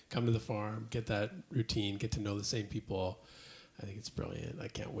 Come to the farm, get that routine, get to know the same people. I think it's brilliant. I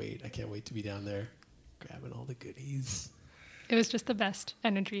can't wait to be down there grabbing all the goodies. It was just the best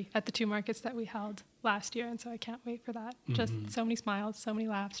energy at the 2 markets that we held last year, and so I can't wait for that. Just so many smiles, so many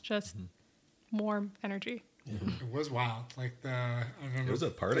laughs, just warm energy. Yeah. It was wild. Like I remember it was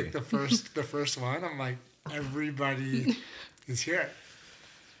a party. Like the first one, I'm like, everybody is here.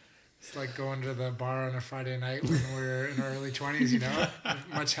 It's like going to the bar on a Friday night when we're in our early 20s, a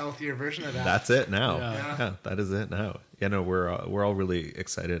much healthier version of that. That's it now. Yeah. That is it now. We're all really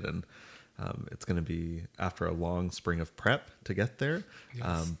excited, and it's going to be after a long spring of prep to get there.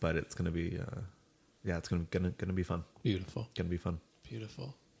 Yes. But it's going to be, it's going to be fun. Beautiful. Going to be fun.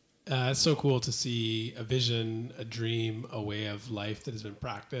 Beautiful. It's so cool to see a vision, a dream, a way of life that has been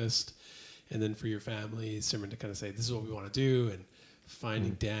practiced. And then for your family, Simran, to kind of say, this is what we want to do, and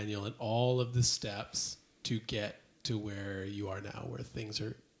finding Daniel and all of the steps to get to where you are now, where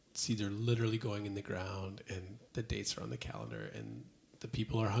seeds are literally going in the ground and the dates are on the calendar and the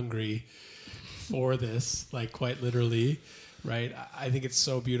people are hungry for this, like quite literally, right? I think it's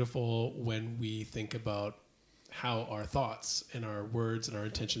so beautiful when we think about how our thoughts and our words and our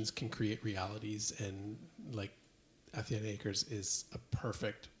intentions can create realities, and like Athena Acres is a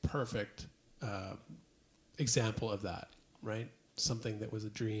perfect example of that, right? Something that was a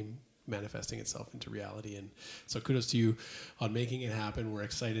dream manifesting itself into reality. And so kudos to you on making it happen. We're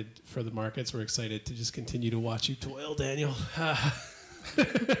excited for the markets. We're excited to just continue to watch you toil, Daniel.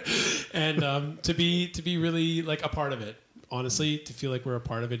 And to be really like a part of it. Honestly, to feel like we're a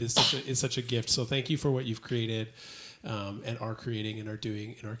part of it is such a gift. So thank you for what you've created and are creating and are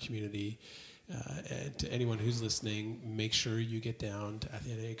doing in our community. And to anyone who's listening, make sure you get down to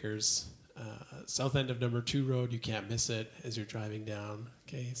Athena Acres, south end of number 2 road. You can't miss it as you're driving down.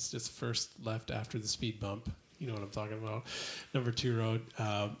 Okay, it's just first left after the speed bump. You know what I'm talking about. Number 2 road.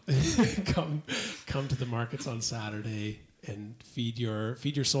 Come to the markets on Saturday and feed your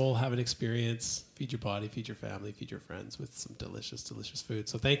soul, have an experience, feed your body, feed your family, feed your friends with some delicious food.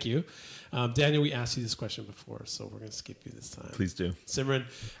 So thank you. Daniel, we asked you this question before, so we're going to skip you this time. Please do. Simran,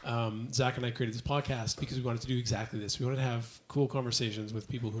 Zach and I created this podcast because we wanted to do exactly this. We wanted to have cool conversations with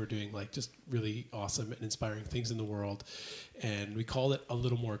people who are doing like just really awesome and inspiring things in the world. And we call it A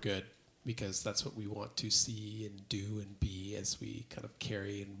Little More Good, because that's what we want to see and do and be as we kind of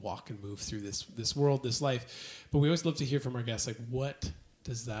carry and walk and move through this world, this life. But we always love to hear from our guests, like, what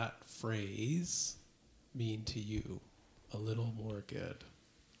does that phrase mean to you? A little more good.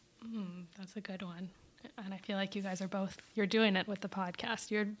 That's a good one. And I feel like you guys are you're doing it with the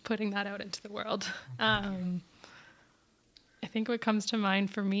podcast. You're putting that out into the world. I think what comes to mind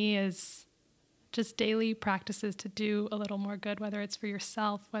for me is just daily practices to do a little more good, whether it's for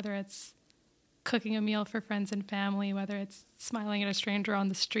yourself, whether it's cooking a meal for friends and family, whether it's smiling at a stranger on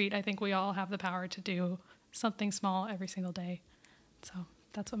the street. I think we all have the power to do something small every single day. So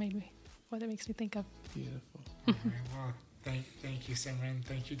that's what it makes me think of. Beautiful. All right, well, thank you, Simran.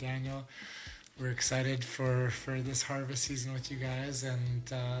 Thank you, Daniel. We're excited for this harvest season with you guys. And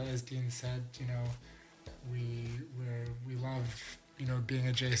as Dean said, we love being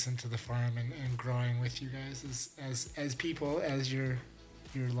adjacent to the farm and growing with you guys as people, as your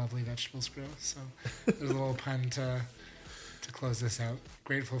lovely vegetables grow. So there's a little pun to close this out.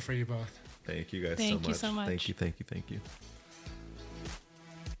 Grateful for you both. Thank you guys Thank you so much. Thank you.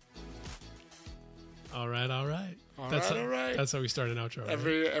 All right. All right. That's how we start an outro. Right?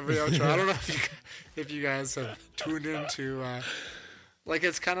 Every outro. I don't know if you guys have tuned into,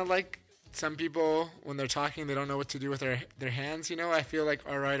 it's kind of like some people, when they're talking, they don't know what to do with their hands. You know, I feel like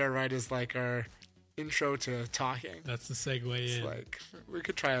all right is like our intro to talking. That's the segue It's in. like we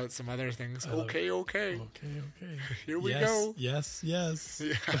could try out some other things. I love Okay. Okay. Here we Yes, go. Yes.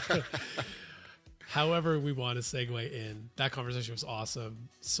 Yeah. However we want to segue in, that conversation was awesome.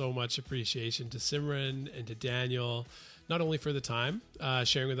 So much appreciation to Simran and to Daniel, not only for the time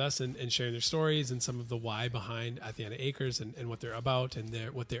sharing with us and sharing their stories and some of the why behind Athiana Acres and what they're about and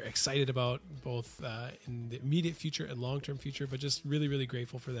what they're excited about, both in the immediate future and long-term future, but just really, really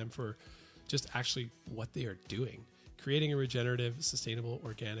grateful for them for just actually what they are doing, creating a regenerative, sustainable,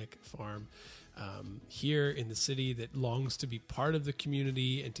 organic farm here in the city that longs to be part of the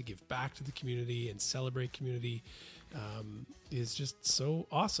community and to give back to the community and celebrate community is just so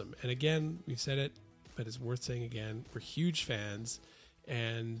awesome. And again, we've said it, but it's worth saying again, we're huge fans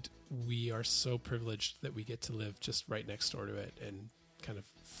and we are so privileged that we get to live just right next door to it and kind of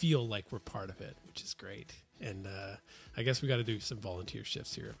feel like we're part of it, which is great. And I guess we got to do some volunteer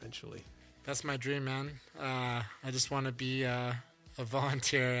shifts here eventually. That's my dream, man. I just want to be a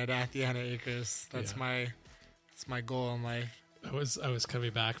volunteer at Athiana Acres. That's my goal in life. I was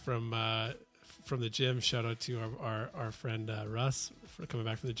coming back from the gym. Shout out to our friend Russ for coming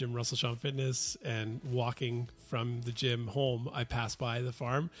back from the gym, Russell Shawn Fitness, and walking from the gym home. I passed by the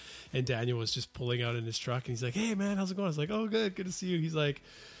farm, and Daniel was just pulling out in his truck, and he's like, "Hey man, how's it going?" I was like, "Oh, good to see you." He's like,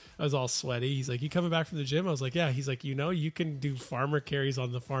 I was all sweaty. He's like, "You coming back from the gym?" I was like, "Yeah." He's like, "You can do farmer carries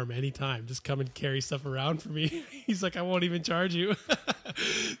on the farm anytime. Just come and carry stuff around for me." He's like, "I won't even charge you."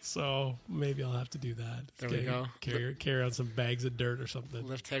 So maybe I'll have to do that. There we go. Carry on some bags of dirt or something.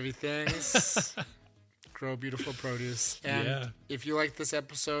 Lift heavy things. Grow beautiful produce. And if you like this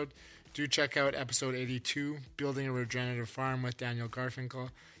episode, do check out episode 82, Building a Regenerative Farm with Daniel Garfinkel.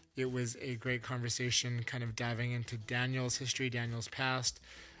 It was a great conversation, kind of diving into Daniel's history, Daniel's past.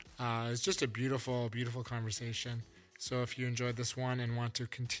 It's just a beautiful, beautiful conversation. So if you enjoyed this one and want to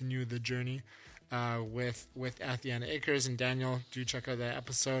continue the journey with Athiana Acres and Daniel, do check out that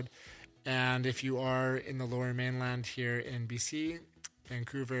episode. And if you are in the Lower Mainland here in BC,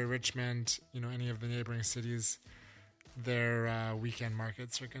 Vancouver, Richmond, any of the neighboring cities, their weekend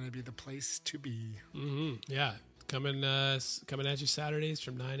markets are going to be the place to be. Mm-hmm. Yeah, coming at you Saturdays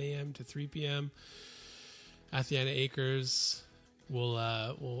from 9 a.m. to 3 p.m. Athiana Acres. We'll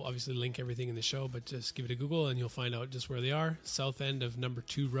obviously link everything in the show, but just give it a Google and you'll find out just where they are. South end of number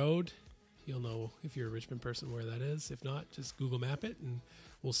 2 Road. You'll know if you're a Richmond person where that is. If not, just Google map it, and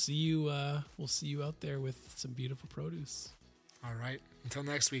we'll see you out there with some beautiful produce. All right. Until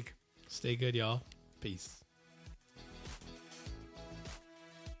next week. Stay good, y'all. Peace.